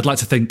yeah, I'd like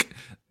to think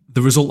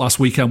the result last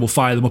weekend will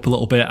fire them up a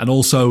little bit, and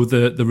also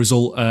the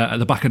result at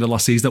the back end of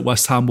last season at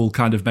West Ham will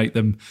kind of make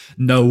them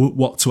know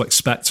what to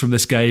expect from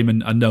this game,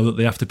 and know that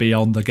they have to be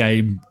on the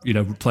game,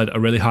 played at a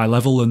really high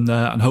level, and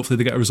hopefully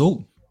they get a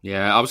result.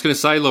 Yeah, I was going to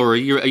say, Laura, are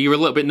you a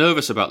little bit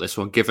nervous about this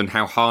one, given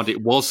how hard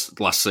it was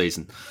last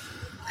season?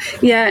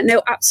 Yeah,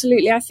 no,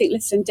 absolutely. I think,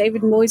 listen,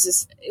 David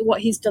Moyes,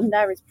 what he's done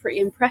there is pretty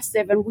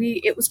impressive, and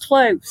it was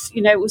close.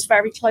 It was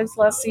very close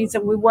last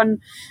season. We won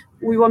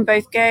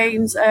both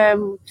games.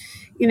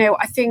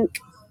 I think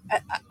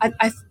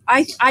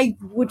I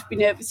would be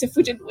nervous if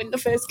we didn't win the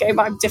first game.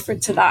 I'm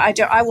different to that.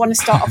 I want to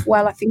start off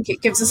well. I think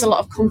it gives us a lot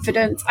of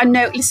confidence. I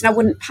know, listen, I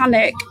wouldn't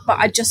panic, but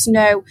I just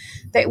know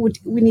that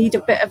we need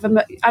a bit of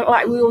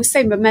like we always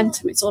say,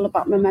 momentum. It's all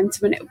about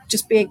momentum, and it would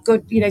just be a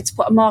good, to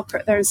put a marker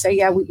out there and say,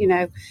 yeah,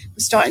 we're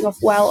starting off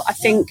well. I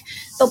think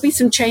there'll be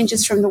some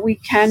changes from the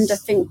weekend. I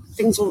think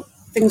things will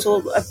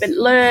have been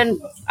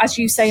learned, as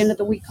you say,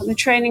 another week on the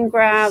training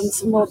ground,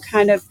 some more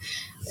kind of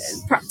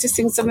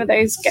practicing some of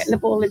those, getting the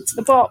ball into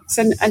the box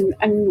and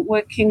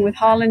working with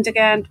Haaland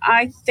again.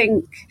 I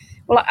think,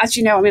 well, as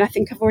you know, I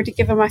think I've already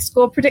given my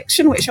score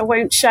prediction, which I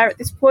won't share at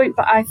this point,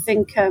 but I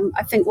think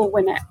we'll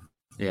win it.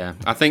 Yeah,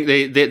 I think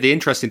the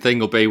interesting thing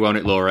will be, won't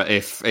it, Laura,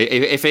 if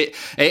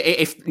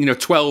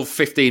 12,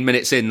 15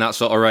 minutes in that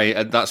sort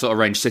of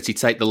range, City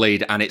take the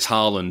lead and it's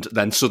Haaland,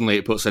 then suddenly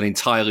it puts an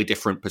entirely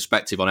different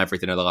perspective on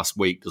everything of the last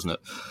week, doesn't it?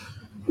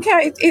 Yeah,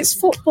 it's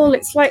football.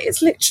 It's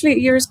literally,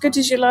 you're as good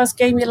as your last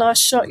game, your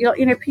last shot.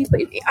 People,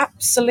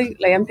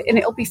 absolutely, and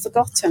it'll be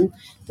forgotten.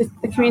 The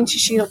Community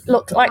Shield.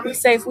 Look, like we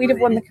say, if we'd have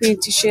won the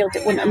Community Shield,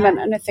 it wouldn't have meant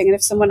anything, and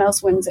if someone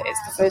else wins it, it's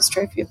the first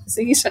trophy of the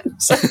season.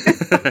 So.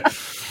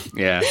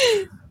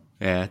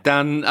 Yeah,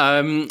 Dan.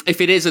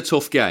 If it is a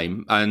tough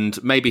game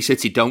and maybe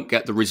City don't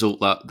get the result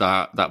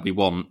that we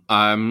want,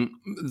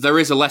 there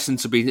is a lesson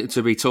to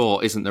be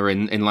taught, isn't there?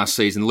 In last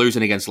season,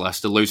 losing against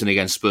Leicester, losing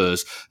against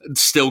Spurs,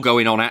 still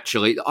going on.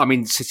 Actually,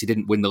 City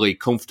didn't win the league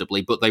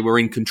comfortably, but they were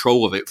in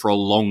control of it for a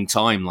long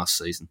time last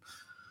season.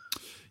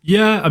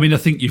 Yeah, I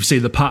think you've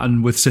seen the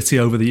pattern with City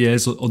over the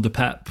years under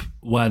Pep,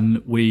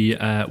 when we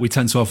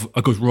tend to have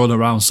a good run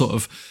around sort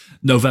of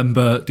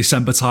November,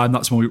 December time.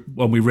 That's when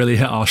we really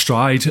hit our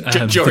stride.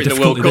 During the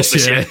World Cup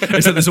this year.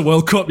 Is that there's a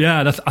World Cup, yeah,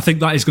 and I think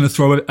that is going to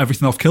throw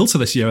everything off kilter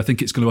this year. I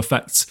think it's going to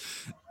affect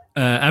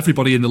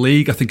everybody in the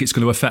league. I think it's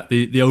going to affect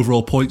the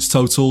overall points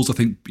totals. I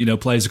think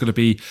players are going to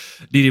be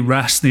needing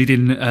rest,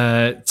 needing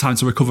time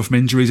to recover from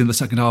injuries in the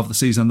second half of the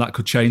season, and that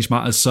could change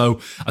matters. So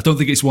I don't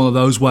think it's one of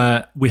those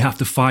where we have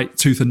to fight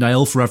tooth and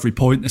nail for every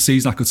point this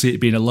season. I could see it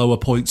being a lower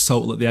points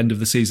total at the end of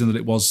the season than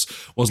it was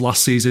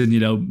last season.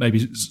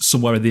 Maybe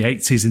somewhere in the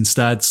 80s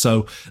instead.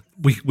 So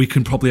we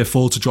can probably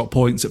afford to drop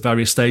points at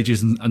various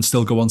stages and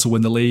still go on to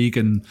win the league.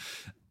 And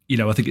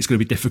I think it's going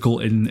to be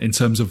difficult in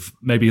terms of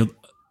maybe.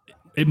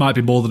 It might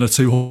be more than a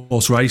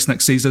 2-horse race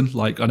next season.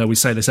 Like, I know we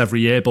say this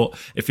every year, but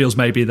it feels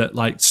maybe that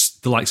like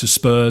the likes of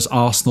Spurs,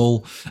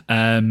 Arsenal,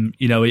 even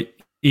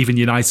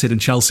United and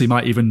Chelsea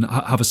might even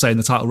have a say in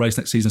the title race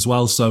next season as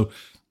well. So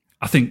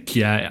I think,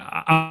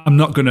 I'm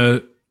not going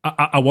to.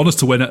 I want us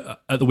to win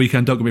at the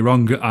weekend. Don't get me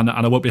wrong, and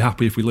I won't be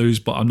happy if we lose.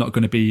 But I'm not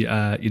going to be,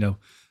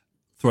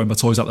 throwing my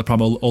toys out the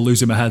pram or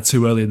losing my head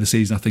too early in the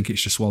season. I think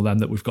it's just one of them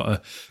that we've got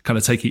to kind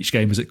of take each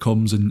game as it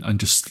comes and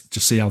just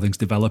see how things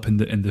develop in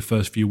the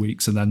first few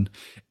weeks, and then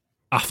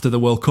after the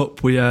World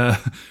Cup we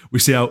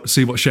see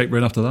what shape we're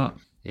in after that.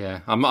 Yeah,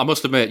 I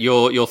must admit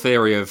your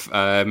theory of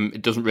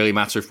it doesn't really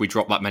matter if we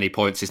drop that many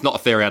points. It's not a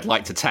theory I'd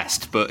like to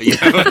test, but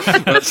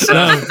let's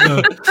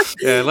no.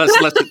 Yeah,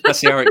 let's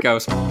see how it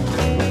goes.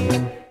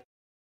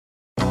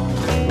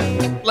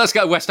 Let's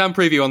get a West Ham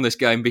preview on this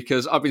game,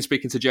 because I've been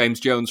speaking to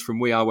James Jones from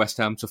We Are West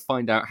Ham to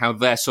find out how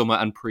their summer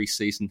and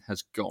pre-season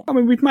has gone.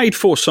 We've made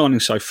 4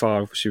 signings so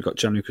far. Obviously, we've got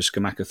Gianluca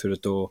Scamacca through the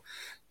door,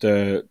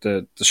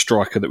 the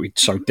striker that we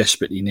so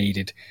desperately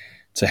needed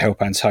to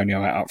help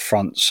Antonio out up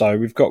front. So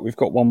we've got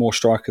one more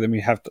striker than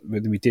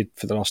we did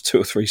for the last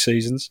 2 or 3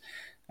 seasons,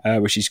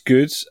 which is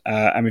good.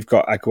 And we've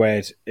got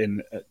Aguerd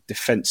in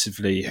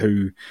defensively,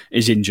 who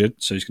is injured,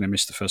 so he's going to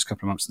miss the first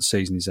couple of months of the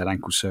season. He's had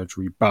ankle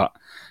surgery, but.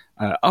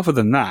 Other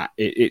than that,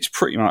 it's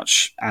pretty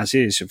much as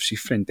is. Obviously,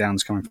 Flynn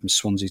Downs coming from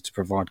Swansea to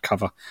provide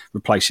cover,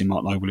 replacing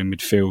Mark Noble in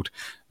midfield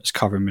as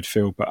cover in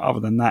midfield. But other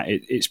than that,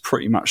 it's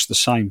pretty much the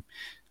same.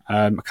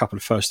 A couple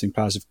of first-team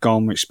players have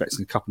gone. We're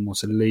expecting a couple more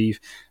to leave,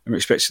 and we're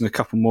expecting a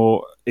couple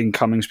more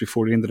incomings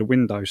before the end of the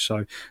window.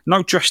 So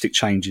no drastic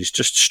changes,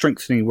 just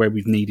strengthening where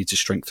we've needed to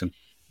strengthen.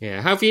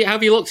 Yeah, how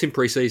have you looked in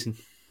pre-season?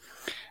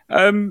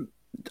 Really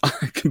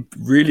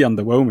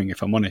underwhelming,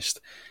 if I'm honest.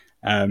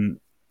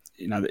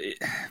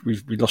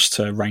 We lost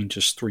to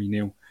Rangers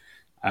 3-0.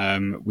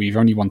 We've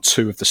only won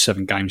 2 of the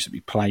 7 games that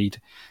we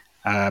played.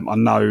 I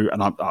know,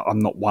 and I'm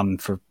not one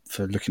for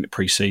looking at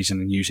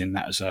pre-season and using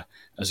that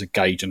as a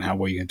gauge on how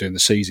well you're going to do in the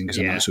season, because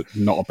I know it's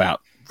not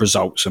about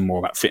results and more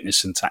about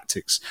fitness and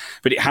tactics.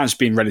 But it has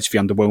been relatively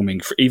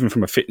underwhelming, even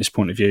from a fitness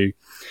point of view.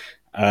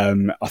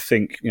 I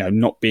think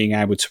not being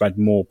able to add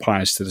more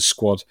players to the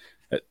squad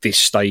at this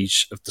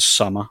stage of the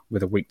summer,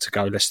 with a week to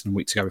go, less than a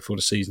week to go before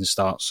the season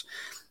starts,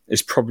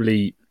 has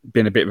probably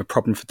been a bit of a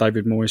problem for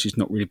David Moyes. He's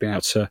not really been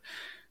able to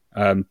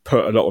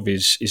put a lot of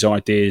his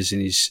ideas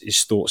and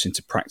his thoughts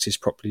into practice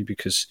properly,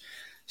 because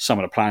some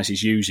of the players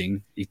he's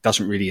using, he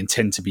doesn't really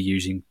intend to be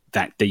using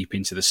that deep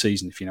into the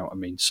season, if you know what I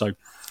mean. So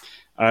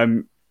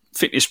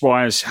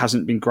fitness-wise,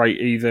 hasn't been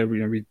great either.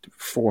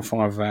 4 or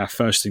 5 of our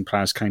first-team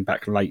players came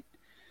back late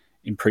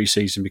in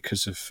pre-season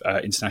because of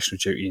international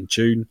duty in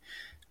June.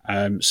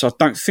 So I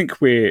don't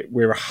think we're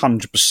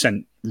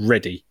 100%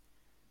 ready.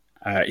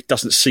 It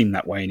doesn't seem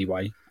that way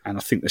anyway, and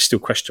I think there's still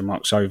question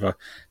marks over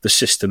the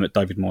system that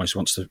David Moyes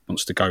wants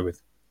to go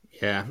with.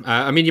 Yeah,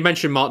 I mean, you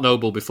mentioned Mark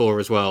Noble before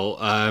as well.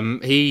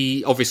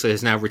 He obviously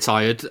has now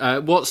retired.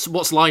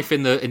 What's life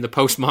in the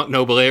post Mark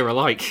Noble era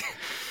like?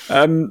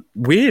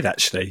 Weird,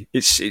 actually.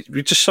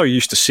 We're just so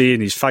used to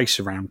seeing his face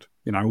around,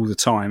 all the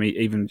time.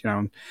 Even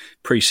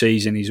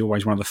pre-season, he's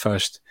always one of the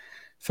first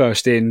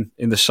in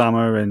the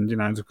summer, and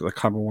the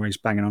club always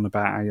banging on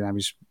about how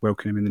he's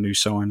welcoming him in the new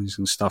signings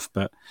and stuff.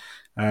 But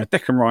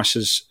Declan Rice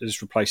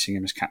is replacing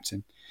him as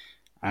captain,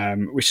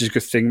 which is a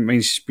good thing. It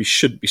means we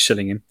should be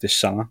selling him this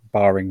summer,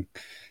 barring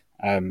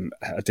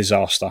a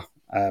disaster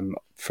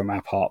from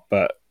our part.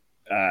 But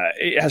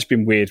it has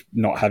been weird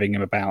not having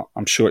him about.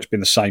 I'm sure it's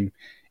been the same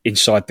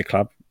inside the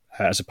club,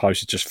 as opposed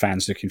to just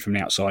fans looking from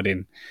the outside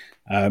in.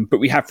 But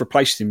we have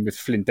replaced him with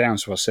Flynn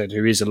Downs, who I said,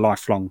 who is a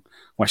lifelong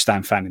West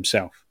Ham fan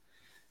himself.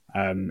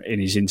 In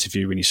his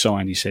interview when he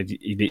signed, he said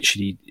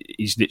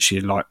he's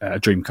literally like a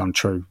dream come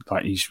true.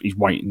 Like he's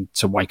waiting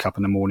to wake up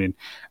in the morning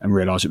and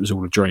realise it was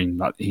all a dream.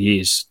 Like he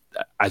is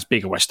as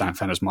big a West Ham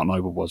fan as Mark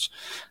Noble was.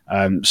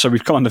 So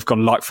we've kind of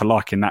gone like for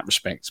like in that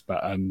respect.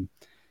 But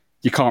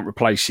you can't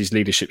replace his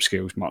leadership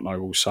skills, Mark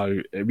Noble. So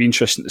it'd be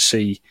interesting to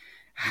see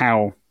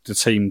how the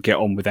team get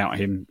on without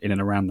him in and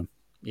around them.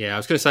 Yeah, I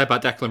was going to say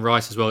about Declan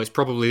Rice as well. It's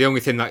probably the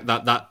only thing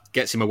that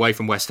gets him away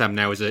from West Ham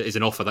now is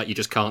an offer that you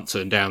just can't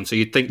turn down. So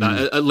you'd think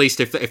that at least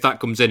if that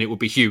comes in, it would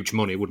be huge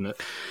money, wouldn't it?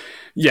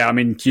 Yeah, I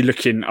mean, you're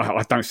looking.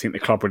 I don't think the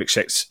club would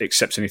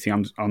accept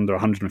anything under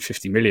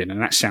 150 million,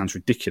 and that sounds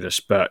ridiculous.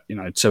 But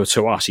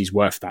to us, he's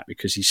worth that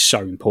because he's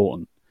so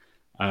important.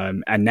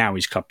 And now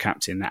he's club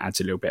captain. That adds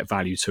a little bit of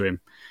value to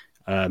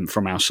him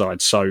from our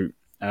side. So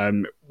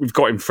we've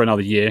got him for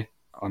another year.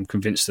 I'm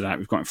convinced of that.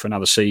 We've got him for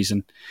another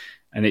season.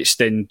 And it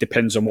then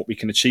depends on what we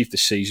can achieve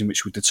this season,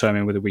 which will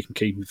determine whether we can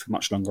keep him for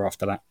much longer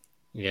after that.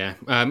 Yeah.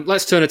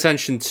 Let's turn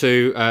attention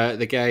to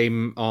the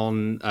game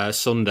on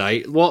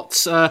Sunday.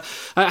 How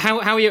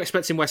are you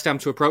expecting West Ham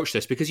to approach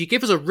this? Because you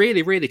give us a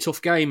really, really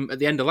tough game at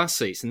the end of last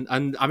season.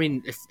 And, I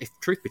mean, if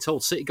truth be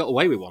told, City got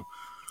away with one.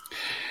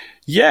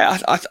 Yeah,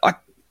 I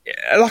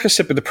like I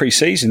said with the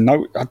pre-season,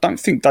 I don't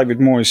think David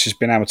Moyes has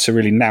been able to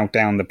really nail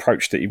down the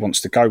approach that he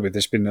wants to go with.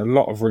 There's been a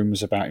lot of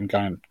rumours about him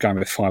going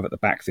with 5 at the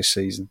back this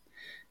season.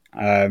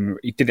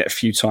 He did it a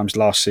few times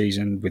last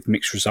season with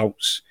mixed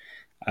results.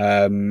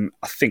 I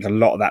think a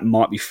lot of that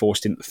might be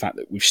forced into the fact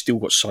that we've still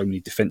got so many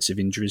defensive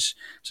injuries.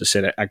 As I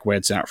said,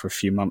 Agued's out for a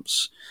few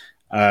months.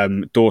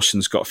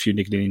 Dawson's got a few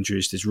niggling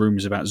injuries. There's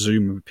rumours about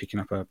Zuma picking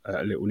up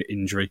a little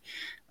injury.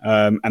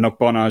 And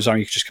Ogbonna has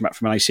only just come back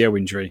from an ACL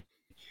injury.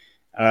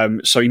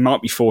 So he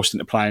might be forced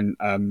into playing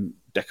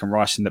Declan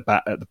Rice at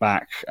the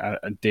back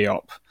and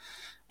Diop.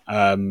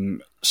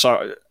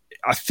 So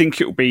I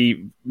think it will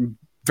be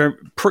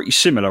pretty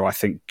similar, I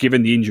think,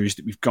 given the injuries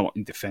that we've got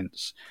in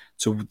defence,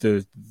 to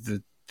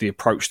the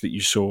approach that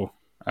you saw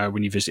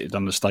when you visited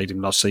London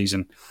Stadium last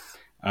season.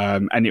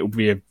 And it will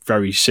be a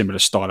very similar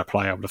style of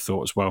play, I would have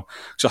thought as well.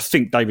 Because I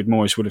think David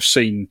Moyes would have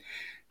seen,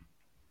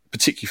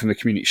 particularly from the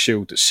Community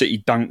Shield, that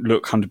City don't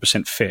look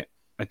 100% fit.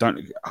 They don't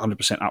look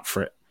 100% up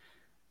for it.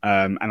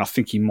 And I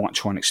think he might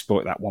try and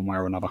exploit that one way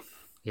or another.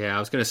 Yeah, I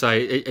was going to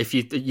say, if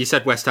you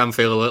said West Ham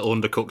feel a little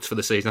undercooked for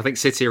the season, I think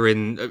City are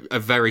in a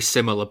very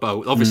similar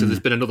boat. Obviously,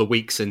 there's been another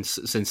week since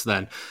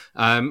then.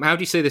 How do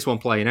you see this one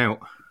playing out?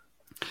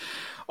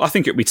 I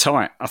think it'll be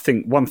tight. I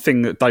think one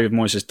thing that David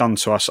Moyes has done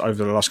to us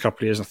over the last couple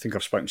of years, I think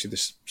I've spoken to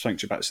you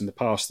about this in the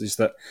past, is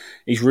that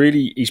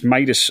he's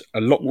made us a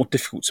lot more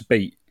difficult to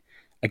beat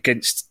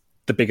against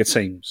the bigger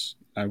teams.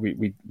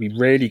 We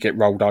rarely get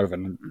rolled over,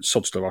 and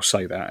Sodster, I'll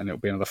say that, and it'll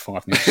be another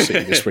 5-0 to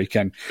City this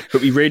weekend.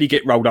 But we rarely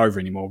get rolled over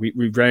anymore.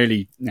 We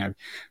rarely,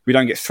 we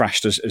don't get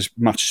thrashed as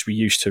much as we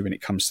used to when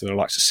it comes to the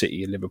likes of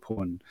City and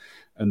Liverpool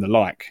and the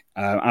like.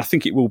 I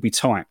think it will be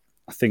tight.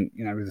 I think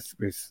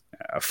with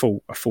a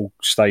full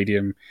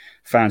stadium,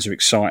 fans are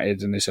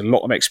excited, and there's a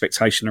lot of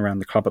expectation around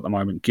the club at the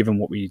moment, given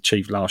what we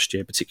achieved last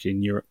year, particularly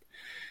in Europe.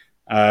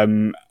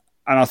 And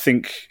I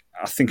think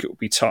it will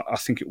be tough. I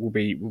think it will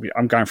be.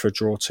 I'm going for a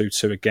draw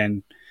 2-2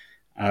 again,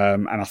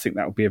 and I think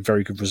that will be a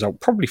very good result,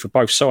 probably for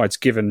both sides,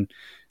 given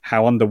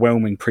how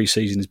underwhelming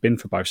pre-season has been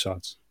for both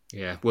sides.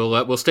 Yeah,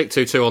 we'll stick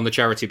 2-2 on the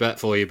charity bet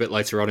for you a bit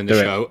later on in the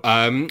show.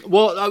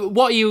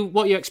 What are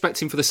you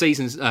expecting for the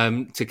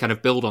season to kind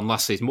of build on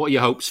last season? What are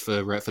your hopes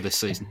for this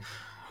season?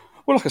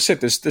 Well, like I said,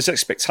 there's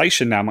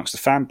expectation now amongst the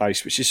fan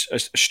base, which is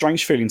a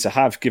strange feeling to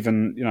have,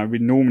 given we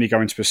normally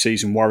go into a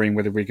season worrying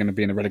whether we're going to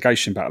be in a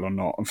relegation battle or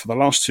not. And for the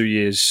last 2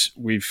 years,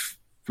 we've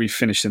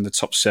finished in the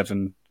top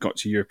 7, got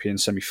to European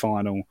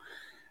semi-final,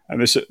 and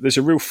there's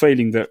a real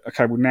feeling that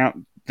well now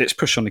let's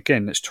push on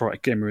again, let's try it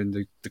again. We're in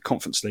the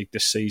Conference League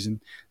this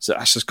season, so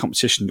that's a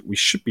competition that we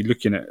should be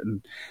looking at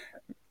and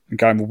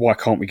going, well, why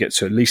can't we get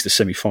to at least the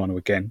semi-final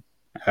again?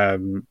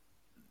 And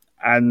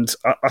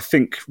I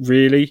think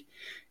really,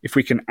 if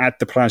we can add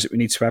the players that we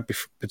need to add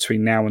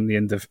between now and the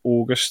end of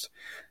August,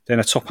 then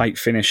a top 8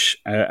 finish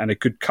and a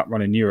good cup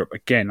run in Europe,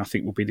 again, I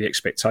think will be the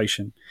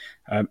expectation.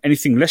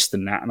 Anything less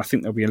than that, and I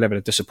think there'll be a level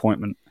of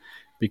disappointment,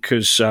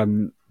 because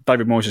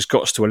David Moyes has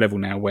got us to a level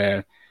now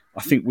where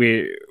I think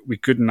we're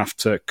good enough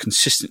to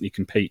consistently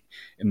compete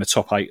in the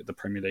top 8 of the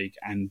Premier League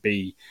and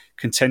be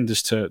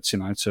contenders to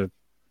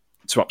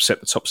upset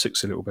the top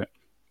 6 a little bit.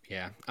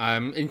 Yeah.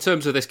 In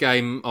terms of this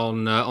game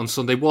on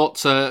Sunday,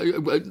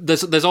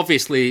 there's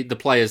obviously the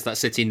players that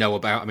City know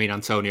about. I mean,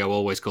 Antonio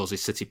always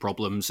causes City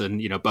problems,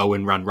 and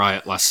Bowen ran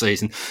riot last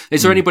season.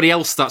 Is there anybody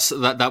else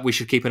that we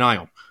should keep an eye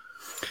on?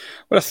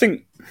 Well,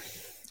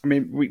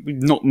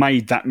 we've not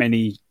made that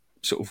many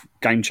sort of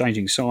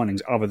game-changing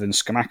signings other than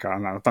Scamacca,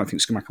 and I don't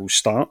think Scamacca will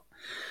start.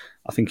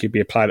 I think he'd be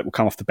a player that will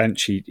come off the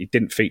bench. He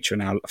didn't feature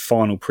in our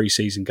final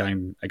pre-season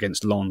game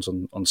against Lens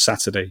on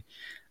Saturday,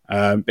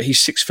 but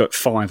he's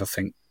 6'5", I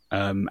think.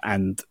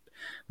 And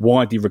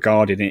widely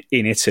regarded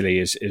in Italy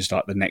as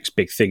like the next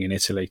big thing in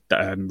Italy.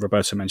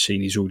 Roberto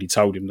Mancini's already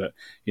told him that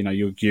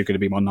you're going to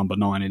be my number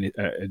 9 in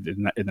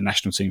the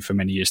national team for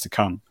many years to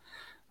come.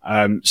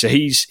 So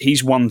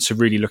he's one to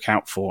really look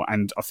out for,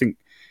 and I think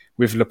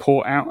with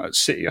Laporte out at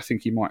City, I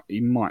think he might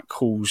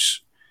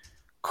cause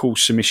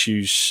some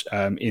issues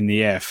in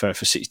the air for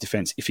City's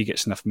defence if he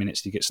gets enough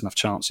minutes, he gets enough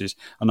chances.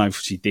 I know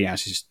obviously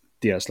Diaz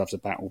loves a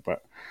battle,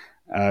 but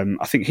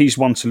I think he's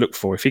one to look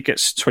for. If he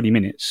gets 20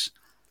 minutes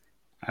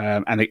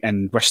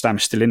and West Ham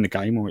is still in the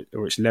game or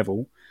it's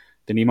level,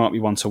 then he might be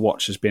one to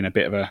watch as being a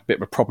bit of a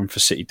problem for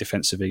City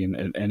defensively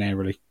and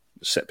aerially,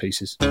 set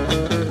pieces.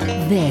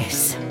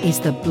 This is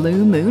the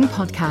Blue Moon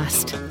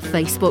Podcast.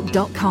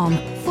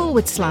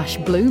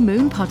 Facebook.com/Blue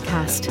Moon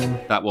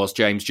Podcast. That was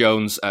James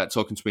Jones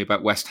talking to me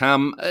about West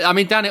Ham. I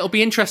mean, Dan, it'll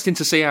be interesting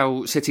to see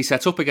how City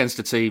set up against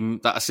a team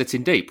that are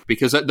sitting deep,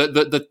 because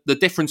the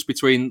difference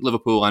between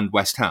Liverpool and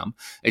West Ham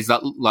is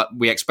that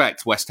we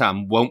expect West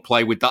Ham won't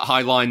play with that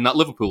high line that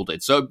Liverpool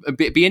did. So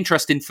it'd be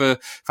interesting for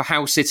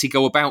how City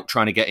go about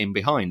trying to get in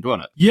behind,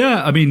 won't it?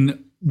 Yeah, I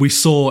mean, we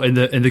saw in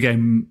the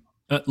game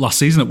last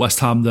season at West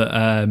Ham that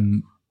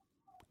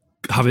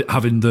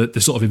having the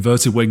sort of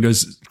inverted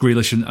wingers,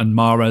 Grealish and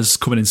Mahrez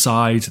coming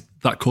inside,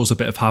 that caused a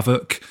bit of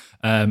havoc,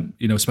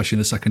 especially in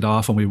the second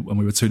half when we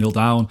were 2-0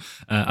 down.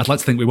 I'd like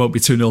to think we won't be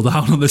 2-0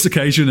 down on this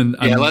occasion and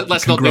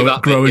let's not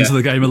grow into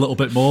the game a little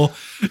bit more.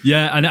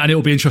 Yeah, and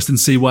it'll be interesting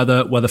to see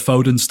whether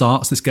Foden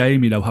starts this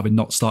game, having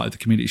not started the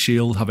Community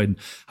Shield, having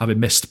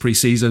missed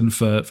pre-season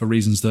for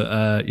reasons that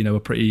are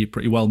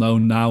pretty well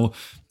known now.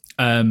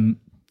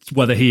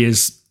 Whether he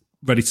is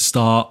ready to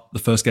start the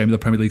first game of the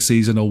Premier League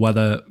season, or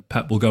whether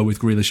Pep will go with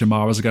Grealish and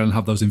Mahrez again and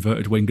have those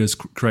inverted wingers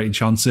creating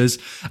chances.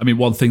 I mean,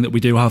 one thing that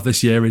we do have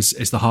this year is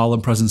the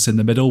Haaland presence in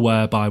the middle,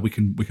 whereby we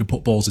can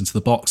put balls into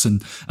the box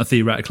and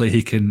theoretically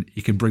he can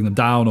bring them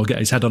down or get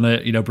his head on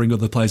it, bring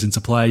other players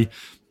into play.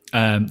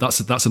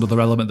 That's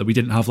another element that we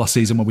didn't have last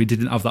season when we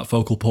didn't have that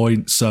focal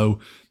point. So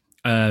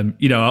I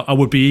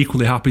would be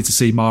equally happy to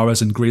see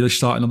Mahrez and Grealish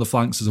starting on the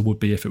flanks as I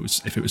would be if it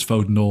was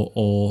Foden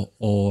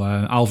or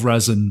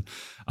Alvarez, and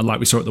like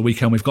we saw at the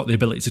weekend, we've got the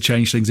ability to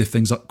change things if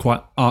things aren't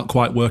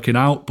quite working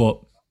out. But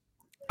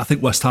I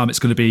think West Ham, it's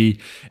going to be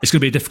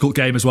a difficult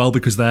game as well,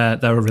 because they're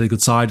a really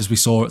good side, as we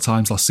saw at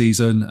times last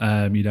season.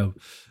 I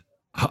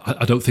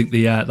don't think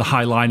the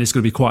high line is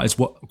going to be quite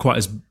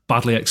as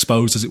badly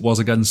exposed as it was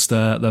against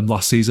them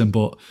last season.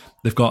 But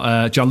they've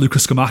got Gianluca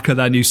Scamacca,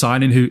 their new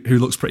signing, who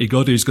looks pretty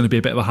good, who's going to be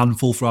a bit of a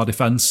handful for our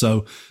defence.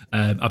 So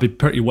I'd be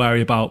pretty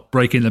wary about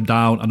breaking them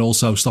down and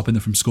also stopping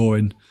them from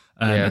scoring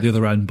at the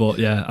other end. But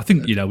yeah, I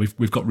think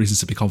we've got reasons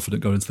to be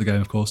confident going into the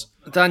game, of course.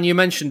 Dan, you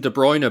mentioned De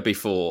Bruyne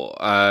before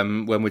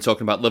when we're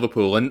talking about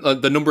Liverpool, and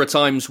the number of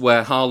times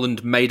where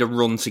Haaland made a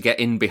run to get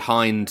in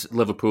behind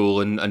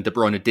Liverpool and De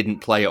Bruyne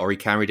didn't play it, or he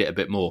carried it a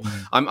bit more.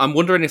 I'm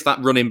wondering if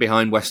that run in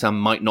behind West Ham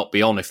might not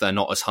be on if they're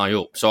not as high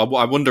up. So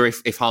I wonder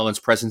if Haaland's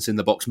presence in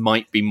the box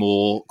might be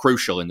more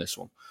crucial in this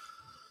one.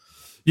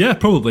 Yeah,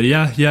 probably.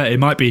 Yeah. It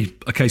might be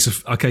a case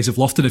of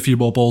lofting a few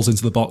more balls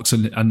into the box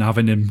and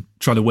having him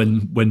trying to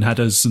win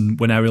headers and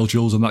win aerial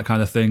duels and that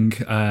kind of thing.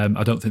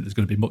 I don't think there's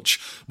going to be much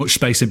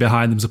space in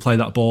behind them to play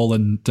that ball,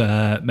 and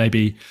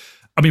maybe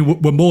I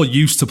mean, we're more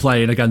used to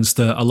playing against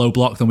a low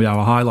block than we are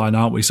a high line,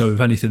 aren't we? So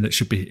if anything, it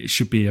should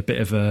be a bit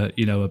of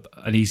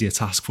an easier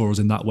task for us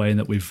in that way, and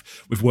that we've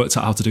worked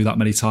out how to do that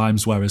many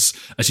times. Whereas,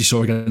 as you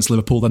saw against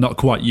Liverpool, they're not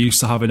quite used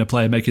to having a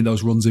player making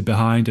those runs in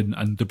behind,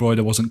 and De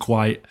Bruyne wasn't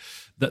quite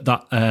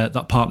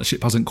that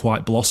partnership hasn't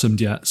quite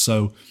blossomed yet.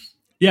 So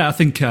yeah, I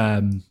think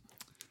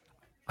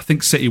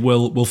City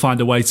will find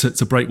a way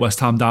to break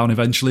West Ham down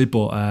eventually,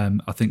 but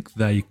I think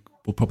they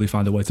will probably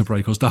find a way to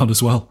break us down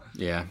as well.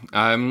 Yeah.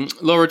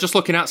 Laura, just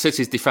looking at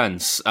City's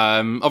defence,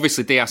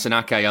 obviously Diaz and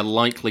Ake are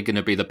likely going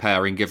to be the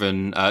pairing,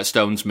 given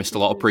Stones missed a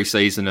lot of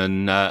pre-season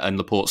and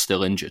Laporte's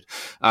still injured.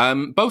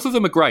 Both of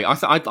them are great.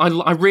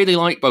 I really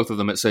like both of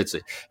them at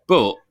City,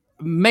 but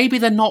maybe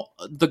they're not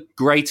the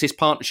greatest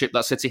partnership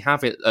that City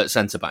have at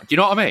centre-back. Do you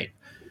know what I mean?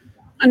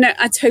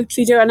 I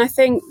totally do. And I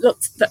think, look,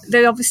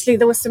 obviously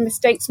there were some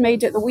mistakes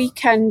made at the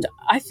weekend.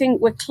 I think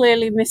we're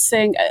clearly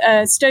missing.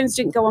 Stones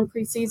didn't go on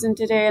pre-season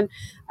today,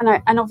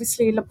 and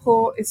obviously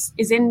Laporte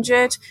is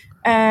injured.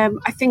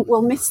 I think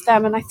we'll miss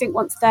them, and I think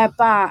once they're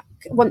back,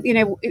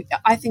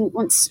 I think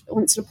once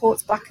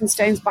Laporte's back and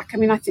Stone's back,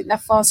 I think they're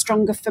far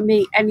stronger for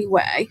me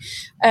anyway.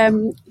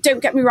 Don't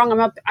get me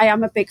wrong, I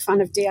am a big fan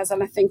of Diaz,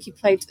 and I think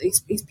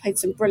he's played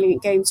some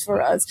brilliant games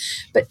for us.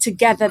 But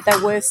together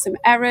there were some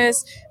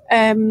errors.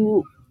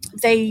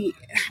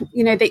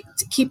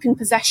 Keeping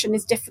possession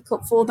is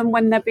difficult for them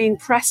when they're being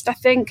pressed, I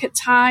think, at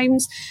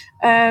times.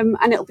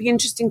 And it'll be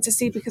interesting to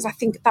see, because I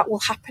think that will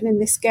happen in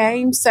this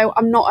game. So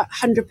I'm not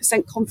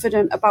 100%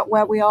 confident about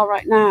where we are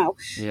right now.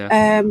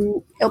 Yeah.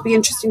 It'll be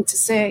interesting to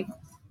see.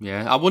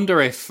 Yeah, I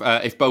wonder if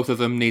both of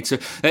them need to.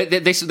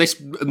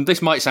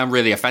 This might sound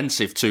really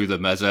offensive to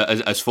them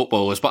as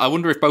footballers, but I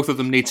wonder if both of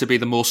them need to be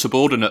the more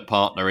subordinate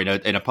partner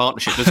in a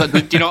partnership.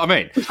 Do you know what I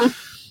mean?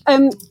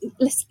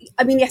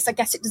 Yes, I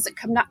guess it doesn't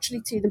come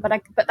naturally to them,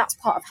 but that's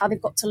part of how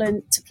they've got to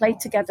learn to play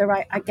together,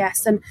 I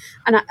guess. And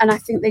I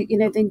think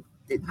that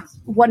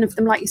one of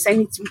them, like you say,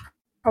 needs to be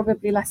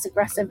probably less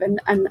aggressive and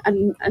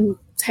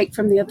take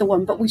from the other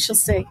one. But we shall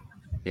see.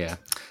 Yeah.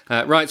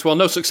 Right, well,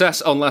 no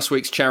success on last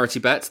week's charity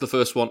bet, the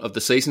first one of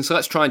the season, so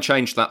let's try and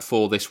change that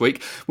for this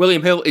week.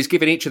 William Hill is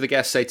giving each of the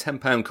guests a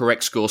 £10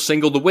 correct score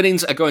single. The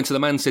winnings are going to the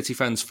Man City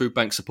Fans Food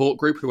Bank Support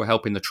Group, who are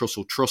helping the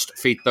Trussell Trust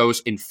feed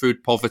those in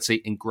food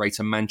poverty in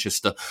Greater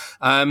Manchester.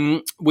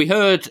 We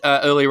heard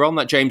earlier on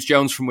that James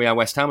Jones from We Are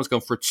West Ham has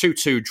gone for a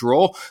 2-2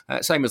 draw,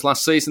 same as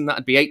last season.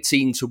 That'd be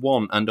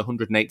 18-1 and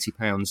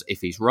 £180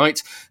 if he's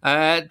right.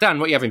 Dan,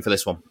 what are you having for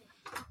this one?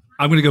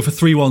 I'm going to go for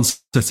 3-1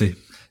 City.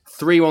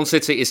 3-1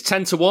 City is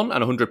 10-1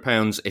 and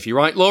 £100 if you're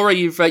right. Laura,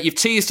 you've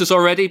teased us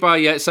already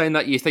by saying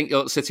that you think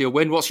City will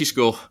win. What's your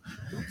score?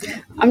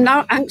 I'm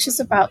now anxious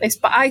about this,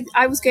 but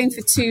I was going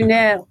for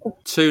 2-0.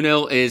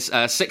 2-0 is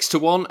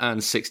 6-1 and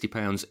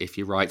 £60 if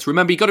you're right.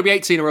 Remember, you've got to be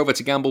 18 or over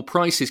to gamble.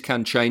 Prices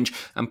can change,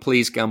 and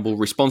please gamble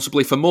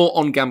responsibly. For more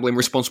on gambling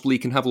responsibly, you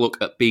can have a look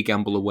at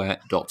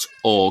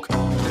begambleaware.org.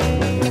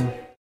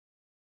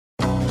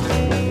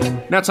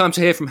 Now time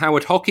to hear from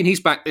Howard Hockin. He's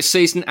back this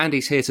season, and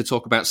he's here to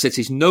talk about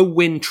City's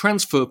no-win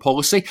transfer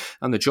policy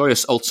and the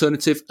joyous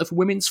alternative of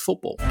women's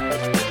football.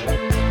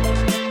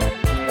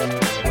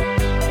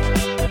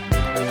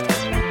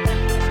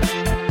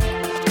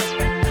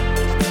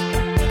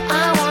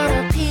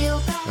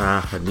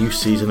 A new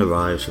season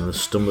arrives and the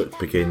stomach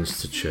begins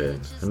to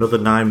churn. Another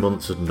 9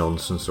 months of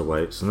nonsense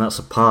awaits, and that's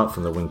apart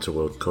from the Winter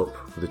World Cup,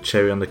 with the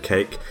cherry on the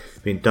cake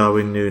being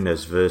Darwin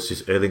Núñez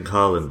versus Erling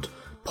Haaland,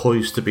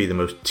 poised to be the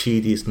most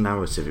tedious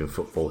narrative in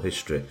football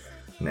history,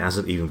 and it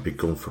hasn't even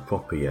begun for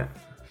proper yet.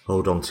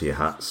 Hold on to your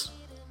hats.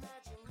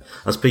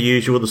 As per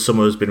usual, the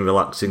summer has been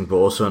relaxing, but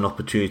also an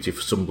opportunity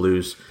for some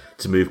Blues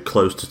to move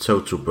close to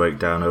total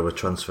breakdown over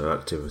transfer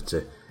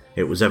activity.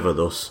 It was ever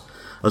thus.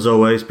 As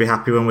always, be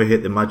happy when we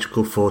hit the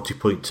magical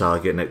 40-point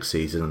target next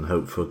season and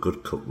hope for a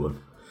good cup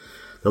run.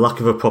 The lack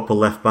of a proper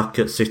left-back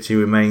at City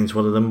remains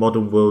one of the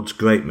modern world's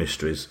great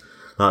mysteries,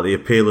 like the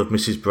appeal of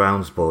Mrs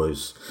Brown's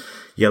Boys.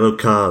 Yellow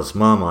cars,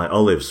 Marmite,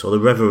 olives, or the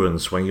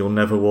reverence when You'll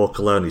Never Walk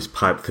Alone is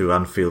piped through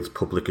Anfield's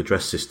public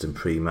address system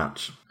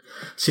pre-match.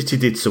 City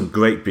did some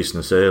great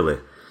business early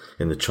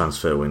in the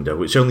transfer window,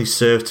 which only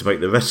served to make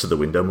the rest of the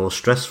window more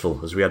stressful,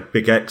 as we had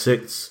big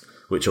exits,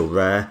 which are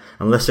rare,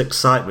 and less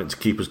excitement to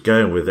keep us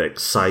going with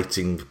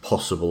exciting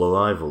possible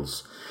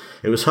arrivals.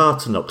 It was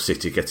hard to knock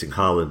City getting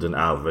Haaland and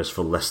Alvarez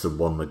for less than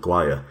one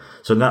Maguire,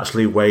 so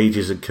naturally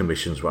wages and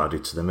commissions were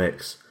added to the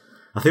mix.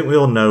 I think we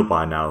all know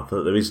by now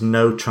that there is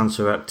no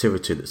transfer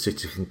activity that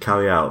City can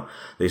carry out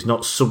that is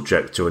not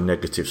subject to a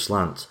negative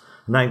slant,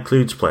 and that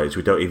includes players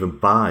we don't even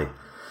buy.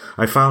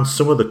 I found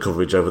some of the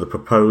coverage over the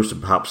proposed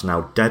and perhaps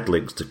now dead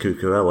links to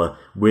Cucurella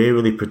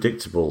wearily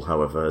predictable,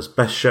 however, as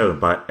best shown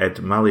by Ed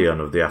Malyon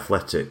of The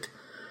Athletic.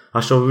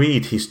 I shall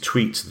read his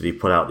tweet that he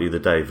put out the other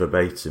day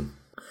verbatim.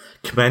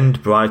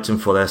 Commend Brighton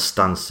for their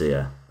stance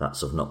here,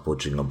 that's of not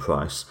budging on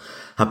price.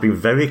 Have been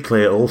very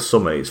clear all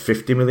summer it's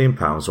 £50 million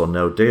or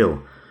no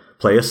deal.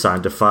 Player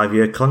signed a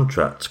 5-year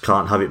contract,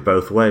 can't have it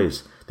both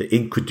ways. The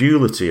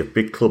incredulity of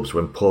big clubs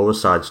when poorer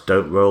sides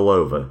don't roll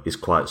over is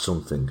quite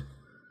something.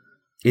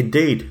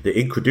 Indeed, the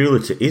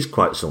incredulity is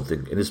quite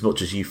something,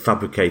 inasmuch as you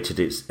fabricated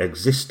its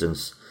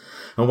existence.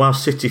 And while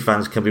City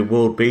fans can be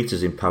world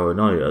beaters in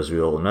paranoia, as we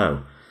all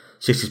know,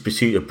 City's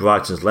pursuit of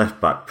Brighton's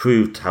left-back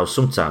proved how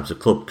sometimes the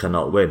club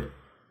cannot win.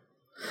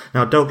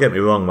 Now, don't get me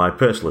wrong, my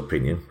personal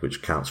opinion,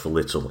 which counts for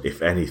little,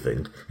 if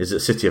anything, is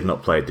that City have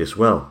not played this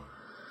well.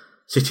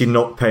 City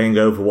not paying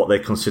over what they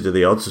consider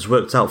the odds has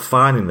worked out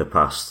fine in the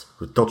past,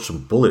 with dodged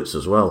some bullets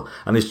as well,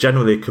 and is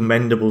generally a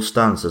commendable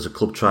stance as a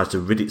club tries to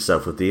rid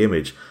itself of the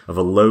image of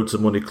a loads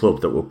of money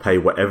club that will pay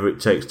whatever it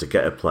takes to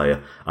get a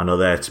player and are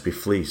there to be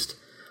fleeced.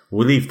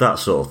 We'll leave that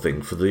sort of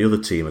thing for the other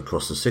team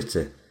across the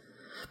city.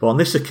 But on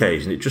this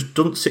occasion, it just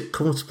doesn't sit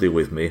comfortably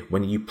with me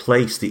when you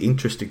place the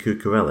interest in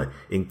Cucurella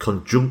in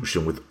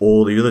conjunction with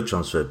all the other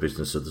transfer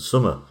business of the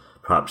summer,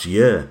 perhaps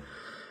year.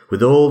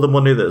 With all the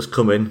money that has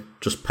come in,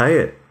 just pay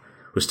it.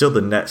 We're still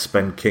the net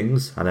spend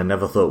kings, and I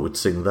never thought we'd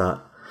sing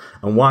that.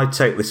 And why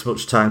take this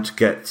much time to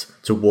get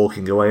to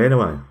walking away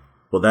anyway?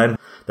 But then,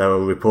 there are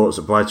reports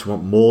that Brighton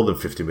want more than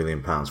 £50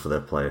 million for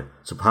their player,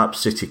 so perhaps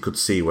City could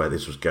see where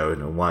this was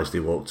going and wisely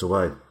walked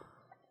away.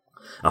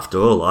 After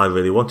all, I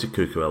really wanted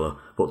Cucurella,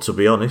 but to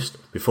be honest,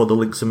 before the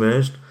links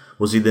emerged,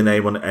 was he the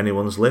name on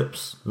anyone's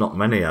lips? Not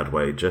many, I'd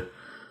wager.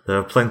 There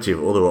are plenty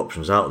of other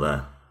options out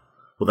there.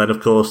 But then,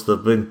 of course, there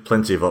have been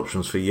plenty of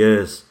options for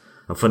years.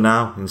 And for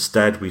now,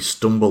 instead, we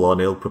stumble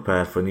on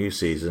ill-prepared for a new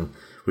season,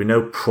 with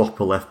no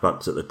proper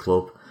left-backs at the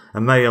club,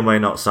 and may or may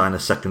not sign a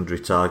secondary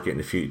target in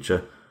the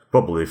future,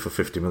 probably for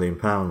 £50 million.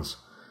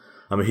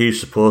 I'm a huge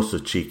supporter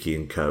of Cheeky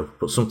and co,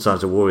 but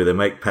sometimes I worry they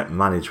make Pep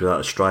manage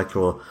without a striker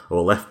or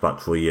a left-back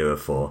for a year or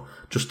 4,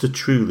 just to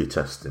truly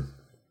test him.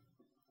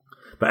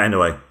 But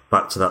anyway,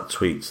 back to that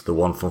tweet, the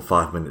one from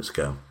 5 minutes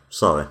ago.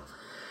 Sorry.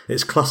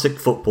 It's classic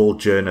football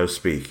journo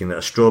speaking that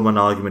a strawman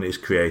argument is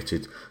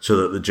created so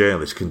that the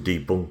journalist can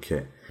debunk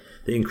it.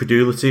 The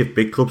incredulity of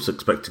big clubs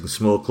expecting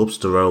small clubs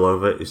to roll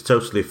over is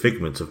totally a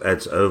figment of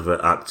Ed's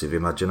overactive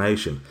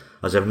imagination,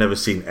 as I've never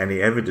seen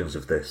any evidence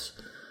of this.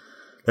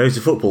 There is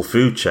a football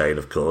food chain,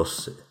 of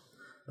course.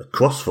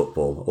 Across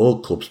football,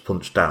 all clubs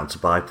punch down to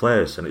buy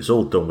players, and it's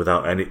all done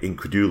without any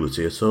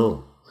incredulity at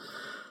all.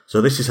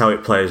 So this is how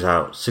it plays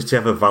out. City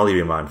have a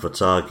value in mind for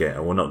target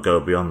and will not go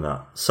beyond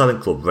that. Selling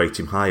club rate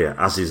him higher,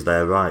 as is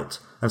their right,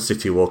 and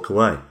City walk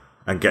away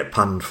and get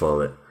panned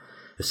for it.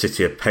 If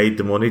City had paid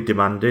the money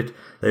demanded,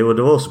 they would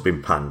have also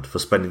been panned for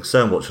spending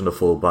so much on a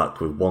full-back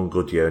with one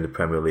good year in the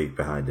Premier League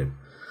behind him.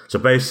 So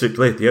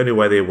basically, the only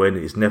way they win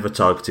is never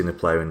targeting a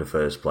player in the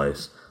first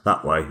place.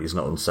 That way, he's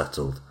not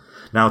unsettled.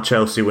 Now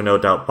Chelsea will no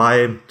doubt buy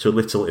him, to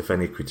little if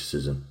any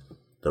criticism.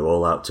 They're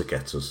all out to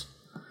get us.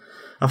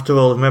 After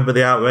all, remember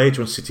the outrage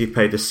when City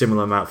paid a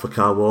similar amount for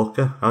Kyle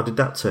Walker? How did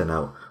that turn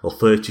out? Or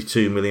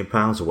 £32 million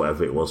or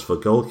whatever it was for a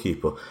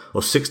goalkeeper,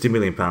 or £60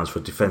 million for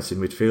a defensive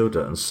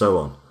midfielder, and so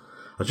on.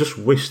 I just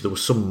wish there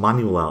was some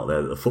manual out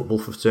there that the football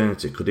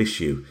fraternity could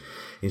issue,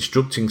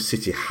 instructing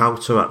City how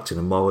to act in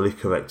a morally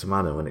correct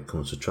manner when it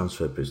comes to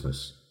transfer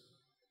business.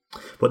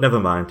 But never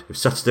mind, if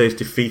Saturday's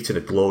defeat in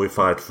a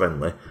glorified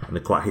friendly and a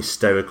quite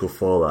hysterical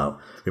fallout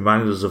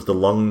reminded us of the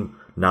long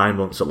 9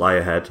 months that lie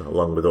ahead,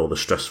 along with all the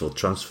stressful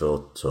transfer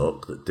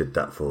talk that did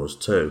that for us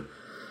too.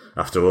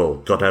 After all,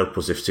 God help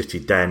us if City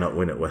dare not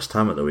win at West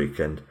Ham at the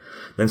weekend.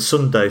 Then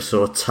Sunday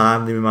saw a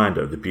timely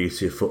reminder of the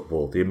beauty of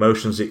football, the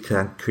emotions it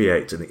can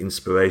create and the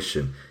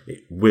inspiration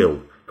it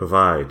will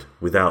provide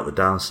without the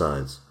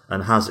downsides,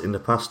 and has in the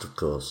past of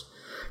course.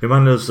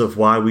 Reminding us of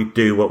why we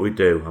do what we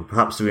do, and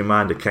perhaps the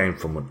reminder came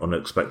from an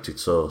unexpected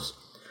source.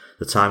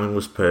 The timing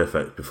was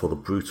perfect before the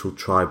brutal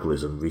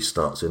tribalism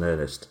restarts in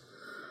earnest.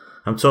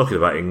 I'm talking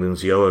about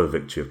England's Euro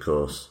victory, of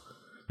course.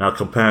 Now,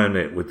 comparing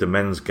it with the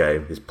men's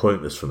game is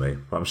pointless for me,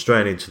 but I'm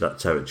straying into that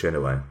territory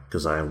anyway,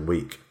 because I am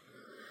weak.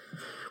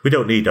 We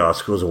don't need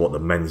articles on what the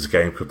men's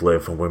game could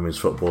learn from women's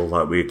football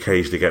like we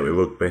occasionally get with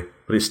rugby,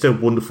 but it's still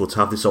wonderful to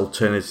have this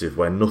alternative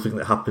where nothing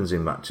that happens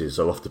in matches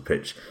or off the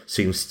pitch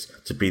seems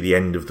to be the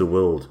end of the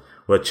world,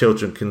 where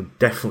children can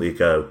definitely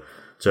go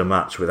to a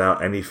match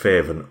without any fear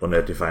of an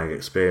unedifying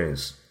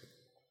experience.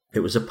 It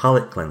was a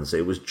palate cleanser,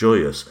 it was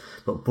joyous,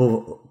 but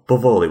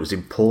above all it was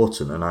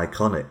important and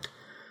iconic.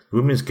 The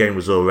women's game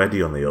was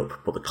already on the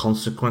up, but the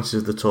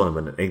consequences of the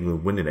tournament and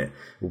England winning it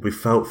will be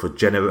felt for a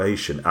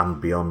generation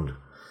and beyond.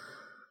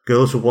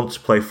 Girls will want to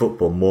play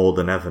football more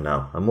than ever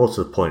now, and more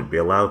to the point, be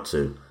allowed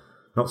to.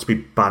 Not to be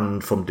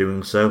banned from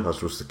doing so,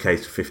 as was the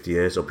case for 50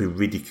 years, or be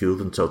ridiculed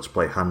and told to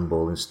play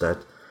handball instead.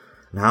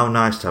 And how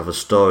nice to have a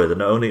story that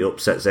not only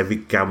upsets every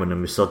gammon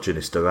and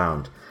misogynist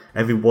around,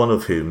 every one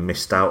of whom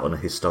missed out on a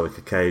historic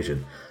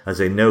occasion, as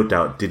they no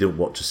doubt didn't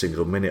watch a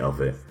single minute of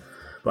it.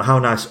 But how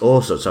nice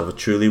also to have a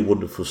truly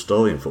wonderful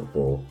story in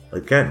football,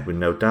 again with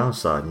no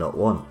downside, not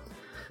one.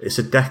 It's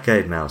a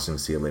decade now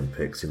since the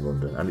Olympics in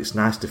London, and it's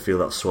nice to feel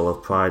that swell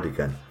of pride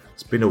again.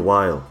 It's been a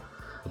while.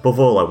 Above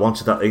all, I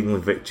wanted that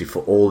England victory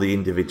for all the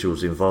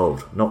individuals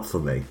involved, not for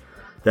me.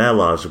 Their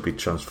lives will be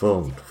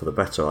transformed, for the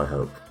better I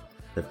hope.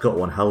 They've got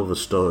one hell of a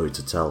story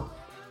to tell,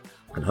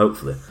 and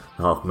hopefully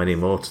they'll have many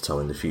more to tell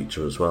in the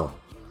future as well.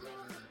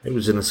 It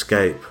was an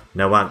escape.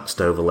 No angst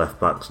over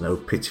left-backs, no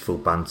pitiful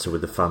banter with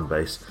the fan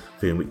base,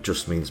 for whom it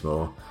just means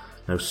more.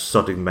 No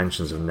sodding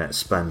mentions of net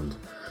spend.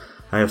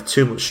 I have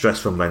too much stress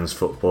from men's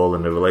football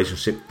and a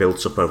relationship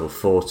built up over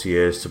 40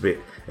 years to be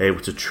able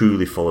to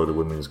truly follow the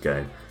women's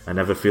game and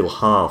never feel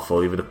half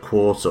or even a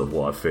quarter of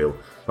what I feel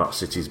about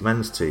City's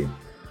men's team.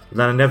 But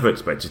then I never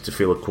expected to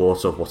feel a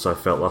quarter of what I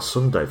felt last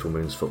Sunday from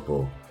women's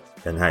football.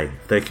 And hey,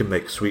 if they can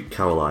make Sweet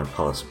Caroline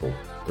palatable,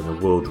 then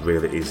the world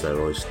really is their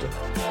oyster.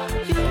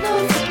 You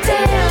know the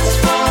dance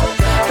floor,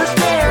 the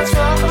dance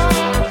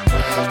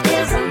floor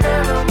isn't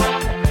there no more.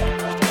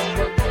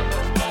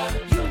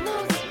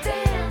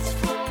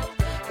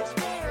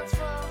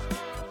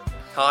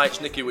 Hi,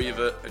 it's Nicky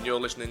Weaver, and you're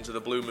listening to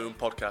the Blue Moon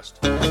Podcast.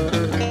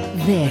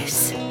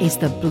 This is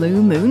the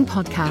Blue Moon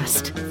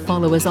Podcast.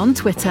 Follow us on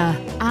Twitter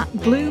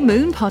 @Blue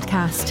Moon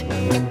Podcast.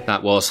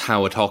 That was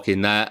Howard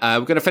Hockin there. We're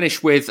going to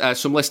finish with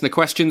some listener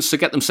questions, so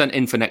get them sent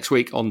in for next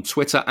week on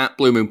Twitter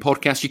 @Blue Moon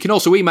Podcast. You can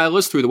also email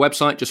us through the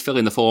website. Just fill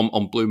in the form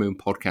on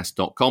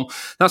bluemoonpodcast.com.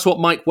 That's what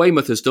Mike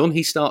Weymouth has done.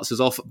 He starts us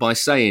off by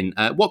saying,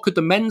 what could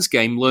the men's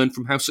game learn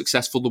from how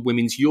successful the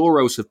women's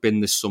Euros have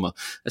been this summer,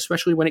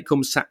 especially when it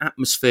comes to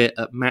atmosphere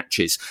at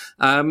matches?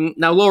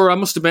 Now, Laura, I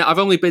must admit, I've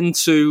only been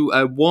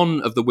to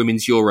one of the women's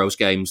Euros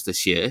games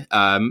this year,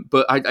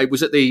 but I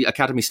was at the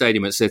Academy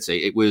Stadium at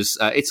City. It was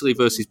Italy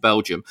versus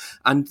Belgium,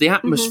 and the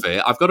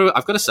atmosphere, I've got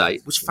to say,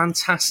 was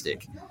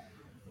fantastic.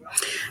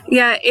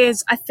 Yeah, it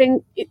is. I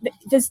think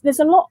there's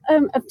a lot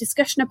of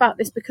discussion about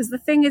this, because the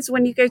thing is,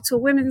 when you go to a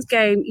women's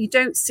game, you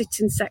don't sit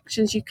in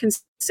sections. You can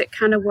sit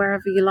kind of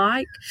wherever you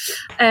like.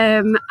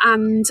 I'm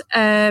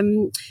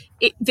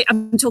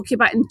talking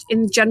about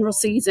in general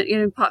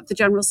season, part of the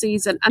general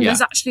season. And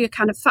there's actually a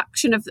kind of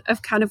faction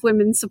of kind of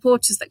women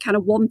supporters that kind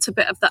of want a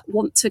bit of that,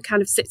 want to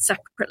kind of sit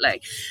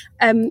separately.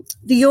 The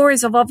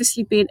Euros have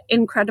obviously been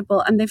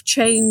incredible, and they've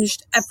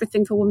changed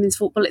everything for women's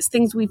football. It's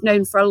things we've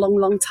known for a long,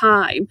 long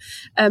time.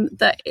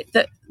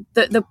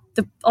 The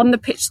on the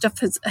pitch stuff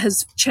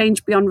has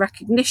changed beyond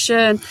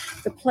recognition.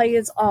 The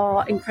players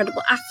are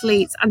incredible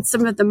athletes, and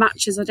some of the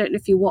matches, I don't know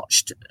if you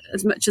watched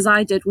as much as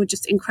I did, were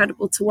just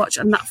incredible to watch.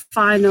 And that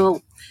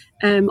final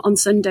on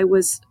Sunday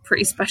was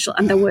pretty special,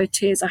 and there were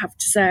tears, I have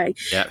to say.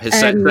 Yeah, his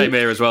same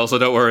here as well, so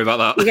don't worry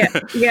about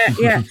that.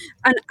 yeah.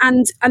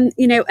 And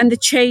the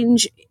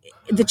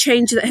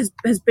change that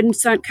has been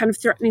kind of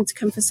threatening to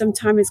come for some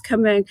time is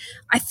coming.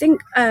 I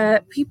think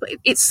people,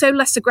 it's so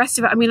less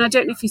aggressive. I mean, I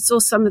don't know if you saw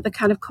some of the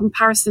kind of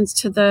comparisons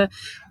to the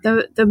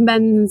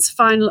men's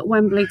final at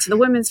Wembley to the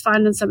women's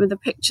final, and some of the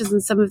pictures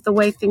and some of the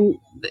way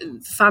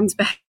fans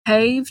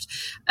behaved.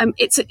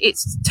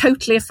 It's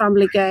totally a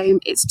family game.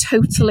 It's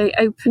totally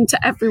open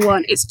to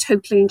everyone. It's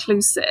totally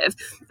inclusive,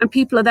 and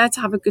people are there to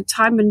have a good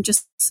time and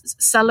just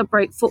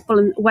celebrate football,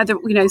 and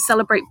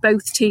celebrate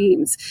both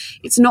teams.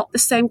 It's not the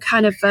same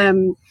kind of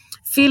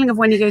feeling of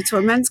when you go to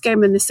a men's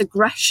game and this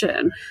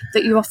aggression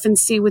that you often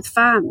see with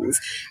fans.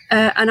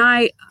 And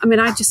I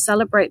just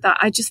celebrate that.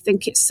 I just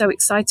think it's so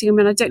exciting. I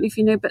mean, I don't know if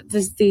you know, but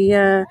there's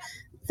the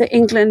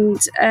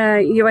England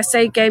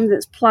USA game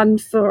that's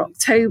planned for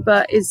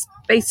October. Is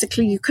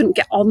basically you couldn't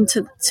get on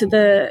to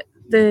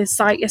the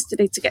site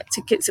yesterday to get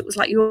tickets. It was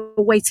like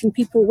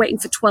people were waiting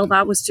for 12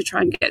 hours to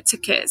try and get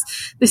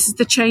tickets. This is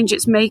the change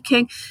it's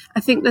making. I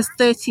think there's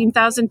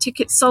 13,000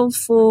 tickets sold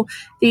for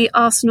the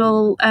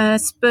Arsenal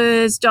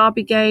Spurs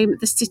derby game.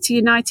 The City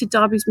United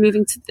derby has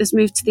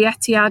moved to the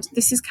Etihad.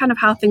 This is kind of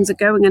how things are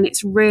going, and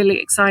it's really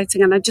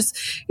exciting. And I just,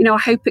 I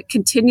hope it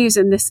continues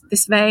in this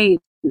vein.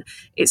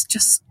 It's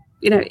just,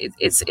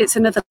 it's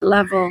another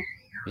level.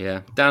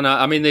 Yeah, Dan,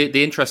 I mean,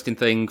 the interesting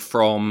thing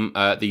from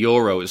the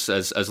Euros,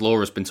 as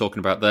Laura's been talking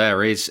about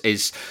there, is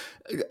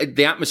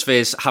the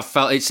atmospheres have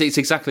felt, it's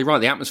exactly right,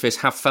 the atmospheres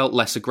have felt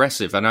less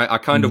aggressive. And I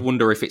kind of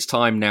wonder if it's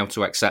time now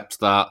to accept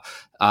that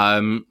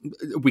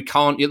we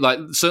can't,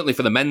 certainly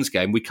for the men's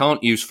game, we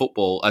can't use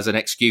football as an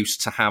excuse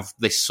to have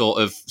this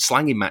sort of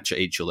slanging match at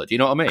each other. Do you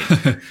know what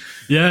I mean?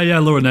 Yeah,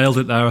 Laura nailed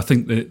it there. I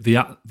think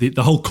the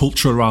whole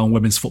culture around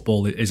women's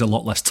football is a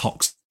lot less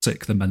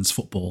toxic than men's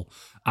football.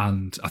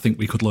 And I think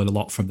we could learn a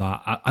lot from that.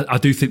 I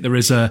do think there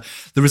is a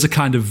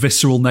kind of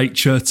visceral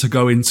nature to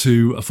go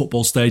into a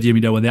football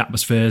stadium, when the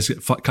atmosphere's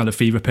kind of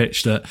fever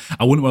pitch, that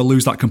I wouldn't want to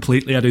lose that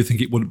completely. I do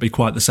think it wouldn't be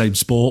quite the same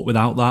sport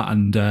without that.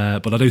 And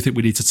but I do think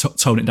we need to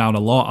tone it down a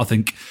lot. I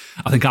think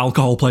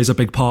alcohol plays a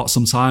big part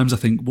sometimes. I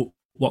think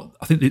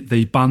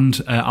they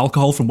banned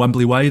alcohol from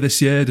Wembley Way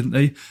this year, didn't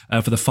they,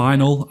 for the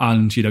final?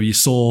 And you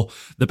saw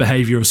the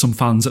behaviour of some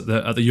fans at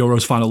the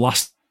Euros final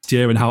last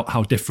year and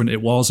how different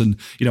it was. And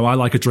I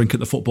like a drink at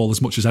the football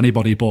as much as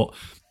anybody, but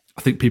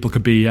I think people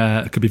could be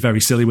very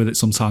silly with it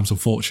sometimes,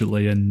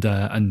 unfortunately, and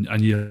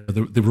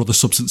there were other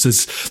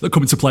substances that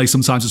come into play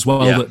sometimes as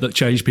well that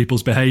change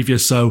people's behaviour.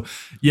 So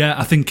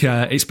I think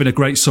it's been a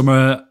great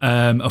summer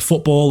of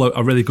football,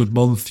 a really good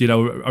month,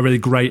 a really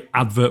great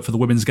advert for the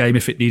women's game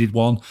if it needed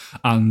one.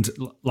 And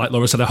like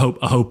Laura said, I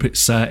hope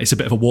it's a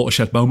bit of a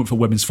watershed moment for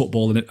women's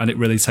football, and it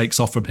really takes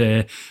off from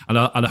here. And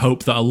I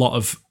hope that a lot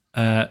of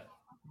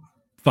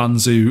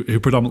fans who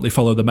predominantly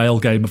follow the male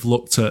game have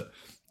looked at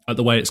at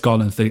the way it's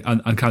gone and think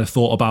and kind of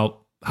thought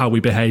about how we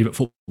behave at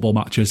football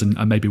matches, and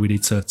maybe we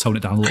need to tone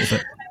it down a little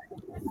bit.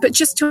 But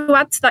just to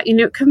add to that,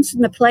 it comes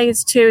from the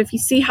players too. If you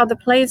see how the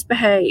players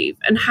behave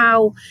and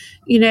how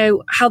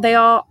they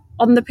are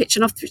on the pitch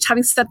and off the pitch.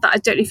 Having said that, I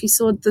don't know if you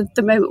saw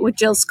the moment with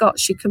Jill Scott.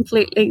 She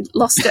completely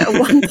lost it at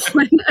one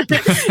point.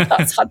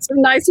 That's had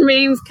some nice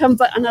memes come,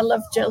 and I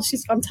love Jill.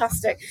 She's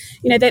fantastic.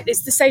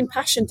 It's the same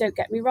passion, don't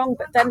get me wrong,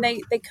 but then they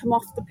come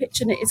off the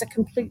pitch and it is a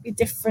completely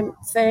different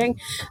thing.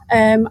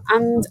 And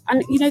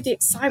the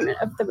excitement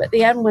of them at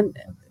the end when...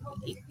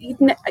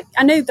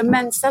 I know the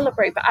men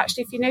celebrate, but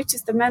actually if you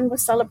notice, the men were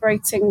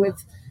celebrating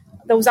with...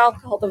 There was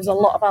alcohol. There was a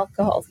lot of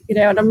alcohol,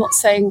 and I'm not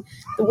saying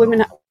the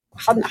women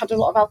hadn't had a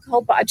lot of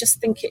alcohol, but I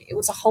just think it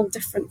was a whole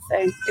different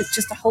thing. It's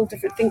just a whole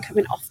different thing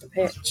coming off the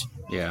pitch.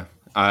 Yeah.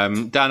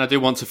 Dan, I do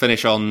want to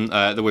finish on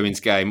the women's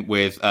game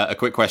with a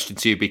quick question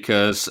to you,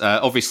 because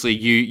obviously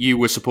you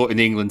were supporting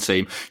the England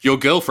team. Your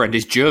girlfriend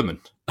is German.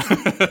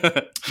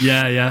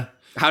 Yeah.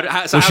 How did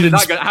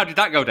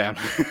that go down?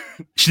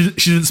 She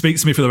didn't speak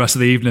to me for the rest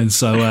of the evening,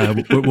 so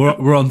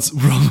we're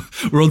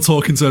on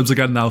talking terms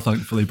again now,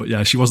 thankfully. But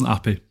yeah, she wasn't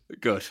happy.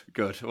 Good.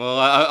 Well,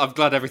 I'm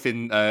glad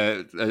everything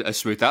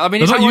smoothed out. I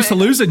mean, they're not used to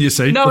losing, you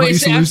see. No,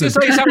 it's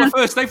our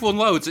first. They've won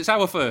loads. It's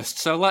our first.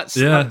 So let's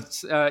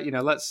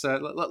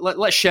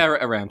share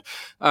it around.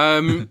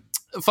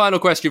 Final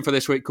question for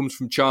this week comes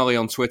from Charlie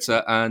on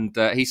Twitter, and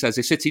he says,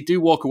 if City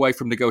do walk away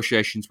from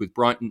negotiations with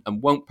Brighton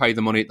and won't pay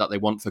the money that they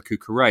want for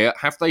Cucurella,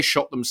 have they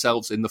shot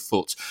themselves in the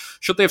foot?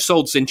 Should they have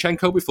sold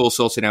Zinchenko before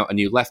sorting out a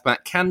new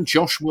left-back? Can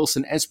Josh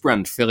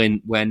Wilson-Esbrand fill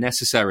in where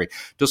necessary?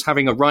 Does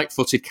having a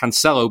right-footed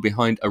Cancelo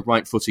behind a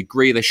right-footed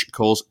Grealish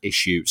cause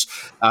issues?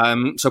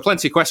 So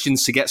plenty of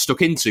questions to get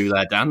stuck into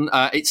there, Dan.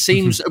 It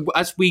seems,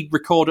 as we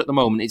record at the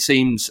moment, it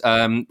seems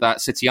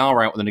that City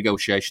are out of the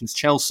negotiations.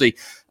 Chelsea,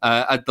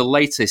 at the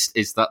latest,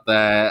 is that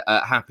they're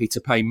happy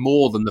to pay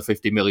more than the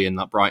 50 million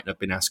that Brighton have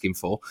been asking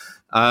for.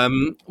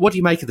 What do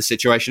you make of the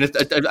situation?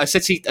 Are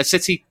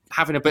City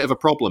having a bit of a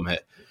problem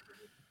here?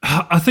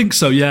 I think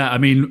so. Yeah. I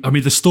mean,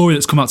 the story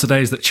that's come out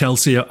today is that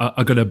Chelsea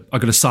are going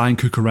to sign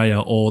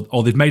Cucurella,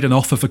 or they've made an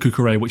offer for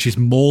Cucurella, which is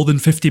more than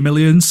 50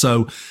 million.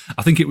 So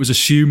I think it was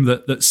assumed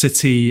that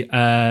City,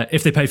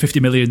 if they pay 50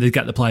 million, they'd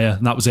get the player,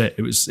 and that was it.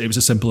 It was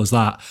as simple as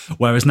that.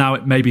 Whereas now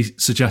it maybe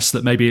suggests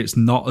that maybe it's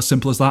not as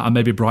simple as that, and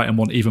maybe Brighton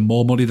want even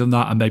more money than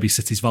that, and maybe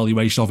City's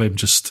valuation of him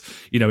just,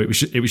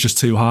 it was just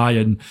too high.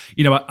 And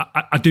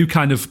I do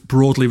kind of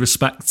broadly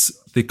respect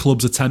the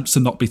club's attempts to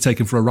not be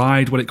taken for a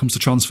ride when it comes to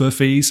transfer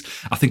fees.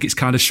 I think it's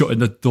kind of shutting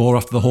the door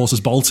after the horse has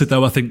bolted,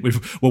 though. I think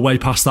we're way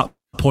past that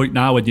point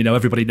now, and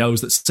everybody knows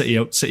that City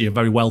are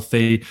very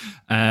wealthy,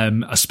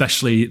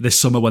 especially this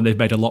summer when they've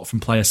made a lot from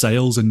player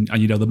sales, and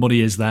the money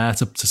is there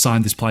to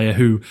sign this player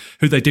who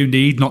they do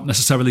need, not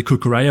necessarily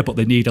Cucurella, but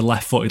they need a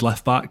left-footed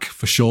left back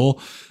for sure.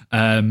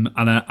 And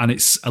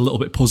it's a little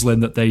bit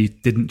puzzling that they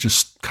didn't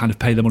just kind of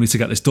pay the money to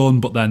get this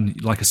done. But then,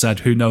 like I said,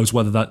 who knows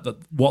whether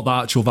what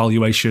that actual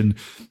valuation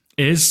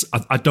is.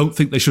 I don't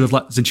think they should have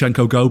let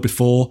Zinchenko go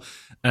before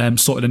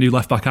sorting a new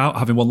left back out,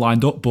 having one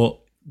lined up. But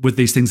with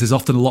these things, there's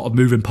often a lot of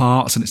moving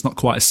parts, and it's not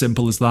quite as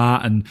simple as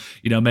that. And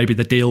maybe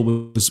the deal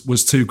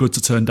was too good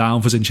to turn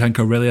down for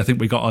Zinchenko. Really, I think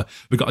we got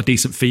a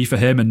decent fee for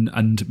him,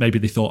 and maybe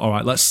they thought, all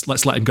right, let's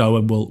let him go,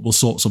 and we'll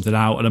sort something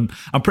out. And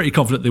I'm pretty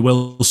confident they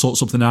will sort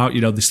something out.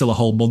 There's still a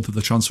whole month of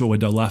the transfer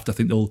window left. I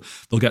think they'll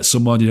get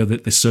someone.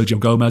 This Sergio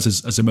Gomez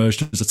has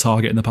emerged as a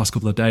target in the past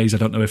couple of days. I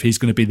don't know if he's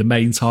going to be the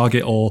main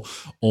target or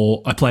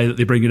a player that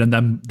they bring in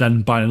and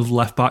then buy another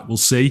left back. We'll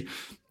see.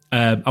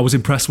 I was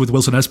impressed with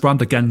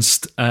Wilson-Esbrand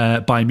against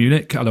Bayern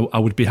Munich. I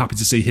would be happy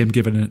to see him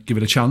given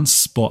a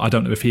chance, but I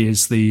don't know if he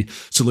is the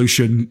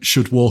solution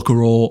should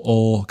Walker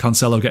or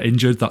Cancelo get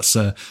injured. That's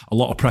a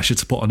lot of pressure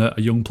to put on a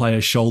young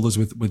player's shoulders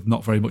with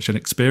not much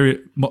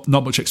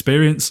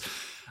experience.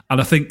 And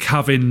I think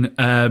having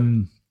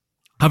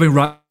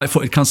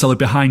right-footed Cancelo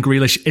behind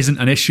Grealish isn't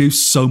an issue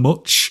so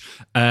much,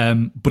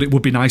 but it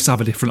would be nice to have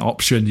a different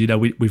option.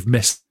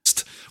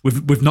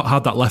 We've not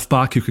had that left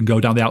back who can go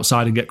down the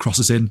outside and get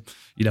crosses in,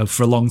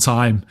 for a long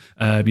time.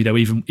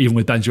 Even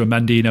with Benjamin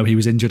Mendy, he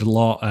was injured a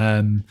lot.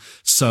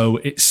 So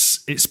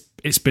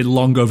it's been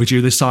long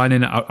overdue, this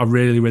signing. I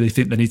really, really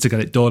think they need to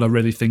get it done. I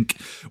really think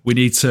we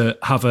need to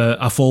have a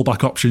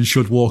fallback option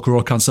should Walker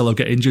or Cancelo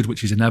get injured,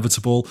 which is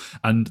inevitable,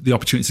 and the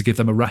opportunity to give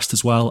them a rest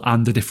as well,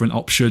 and a different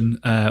option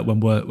when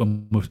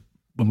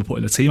we're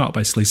putting the team out,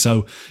 basically.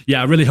 So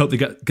yeah, I really hope they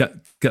get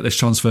this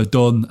transfer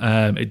done.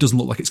 It doesn't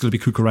look like it's going to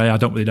be Cucurella. I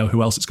don't really know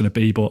who else it's going to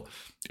be, but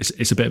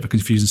it's a bit of a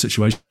confusing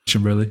situation,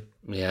 really.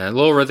 Yeah,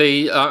 Laura,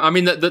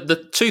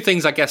 the two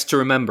things I guess to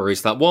remember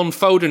is that one,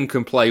 Foden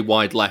can play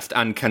wide left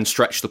and can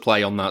stretch the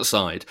play on that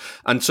side,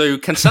 and two,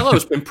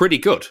 Cancelo's been pretty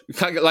good.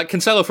 Like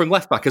Cancelo from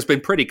left back has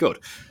been pretty good.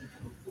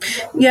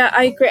 Yeah,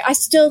 I agree.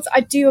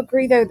 I do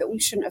agree though that we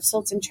shouldn't have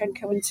sold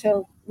Zinchenko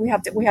until we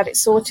had it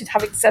sorted.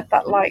 Having said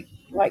that, like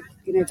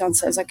Dan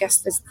says, I guess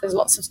there's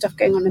lots of stuff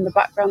going on in the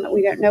background that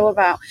we don't know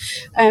about.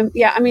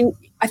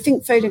 I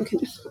think Foden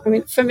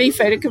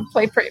Foden can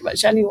play pretty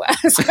much anywhere.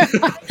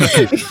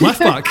 Left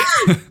back.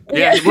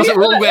 Yeah, it wasn't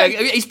wrong.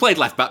 He's played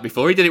left back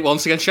before. He did it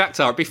once against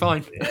Shakhtar. It'd be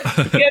fine.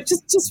 Yeah,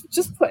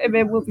 just put him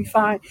in. We'll be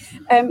fine.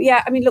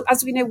 Look,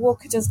 as we know,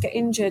 Walker does get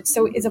injured,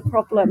 so it is a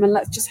problem. And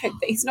let's just hope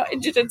that he's not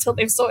injured until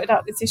they've sorted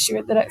out this issue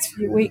in the next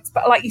few weeks.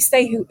 But like you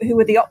say, who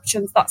are the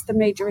options? That's the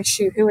major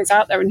issue. Who is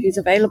out there and who's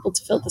available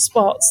to fill the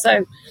spot?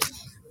 So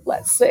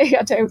let's see.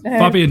 I don't know.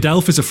 Fabian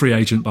Delph is a free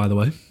agent, by the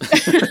way.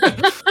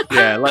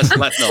 Yeah, let's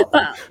not.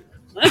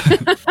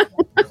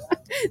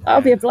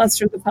 That'll be a blast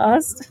from the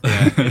past.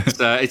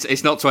 Yeah,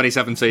 it's not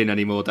 2017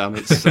 anymore, Dan.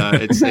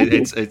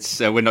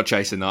 It's we're not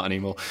chasing that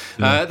anymore.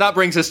 Yeah. That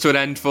brings us to an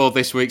end for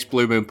this week's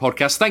Blue Moon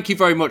podcast. Thank you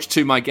very much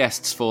to my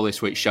guests for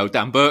this week's show,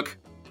 Dan Burke.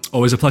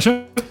 Always a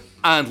pleasure.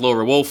 And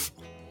Laura Wolf.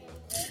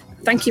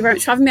 Thank you very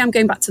much for having me. I'm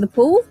going back to the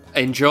pool.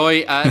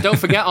 Enjoy. Don't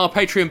forget, our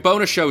Patreon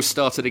bonus show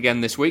started again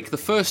this week. The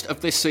first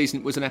of this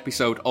season was an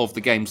episode of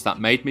The Games That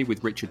Made Me,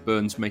 with Richard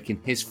Burns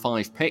making his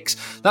 5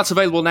 picks. That's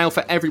available now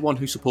for everyone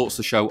who supports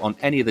the show on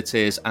any of the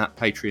tiers at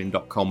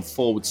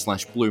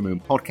patreon.com/Blue Moon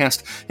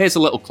Podcast. Here's a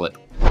little clip.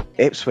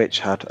 Ipswich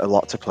had a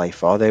lot to play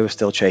for. They were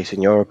still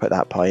chasing Europe at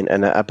that point,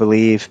 and I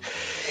believe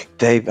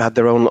they had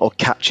their own little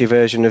catchy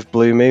version of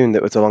Blue Moon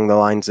that was along the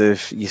lines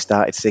of, you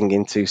started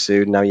singing too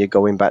soon, now you're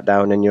going back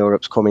down and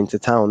Europe's coming to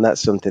town.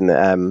 That's something that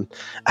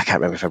I can't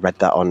remember if I read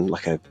that on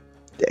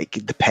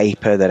the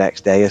paper the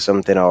next day or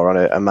something, or on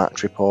a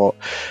match report,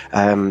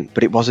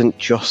 but it wasn't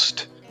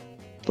just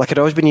I'd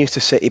always been used to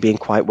City being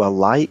quite well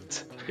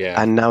liked. Yeah.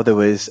 And now there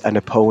was an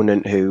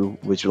opponent who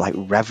was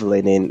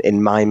reveling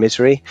in my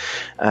misery,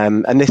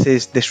 and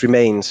this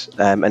remains,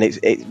 and it's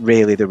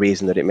really the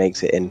reason that it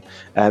makes it in.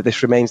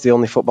 This remains the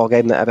only football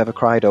game that I've ever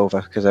cried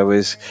over, because I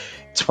was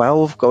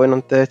 12 going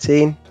on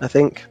 13, I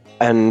think,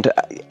 and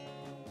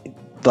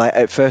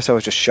at first I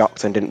was just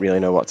shocked and didn't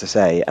really know what to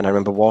say. And I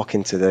remember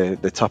walking to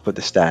the top of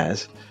the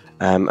stairs,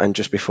 and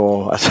just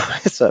before I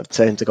sort of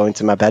turned to go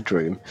into my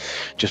bedroom,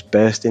 just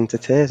burst into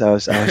tears. I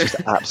was just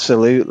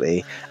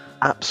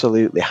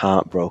absolutely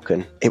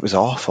heartbroken. It was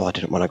awful. I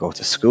didn't want to go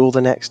to school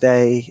the next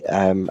day.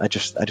 I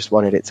just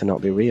wanted it to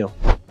not be real.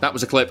 That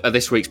was a clip of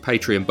this week's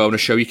Patreon bonus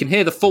show. You can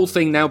hear the full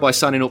thing now by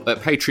signing up at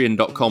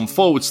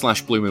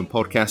patreon.com/Blue Moon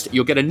Podcast.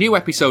 You'll get a new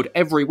episode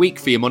every week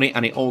for your money,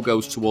 and it all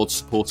goes towards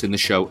supporting the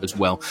show as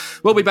well.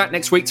 We'll be back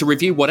next week to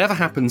review whatever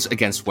happens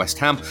against West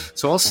Ham,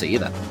 so I'll see you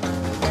then.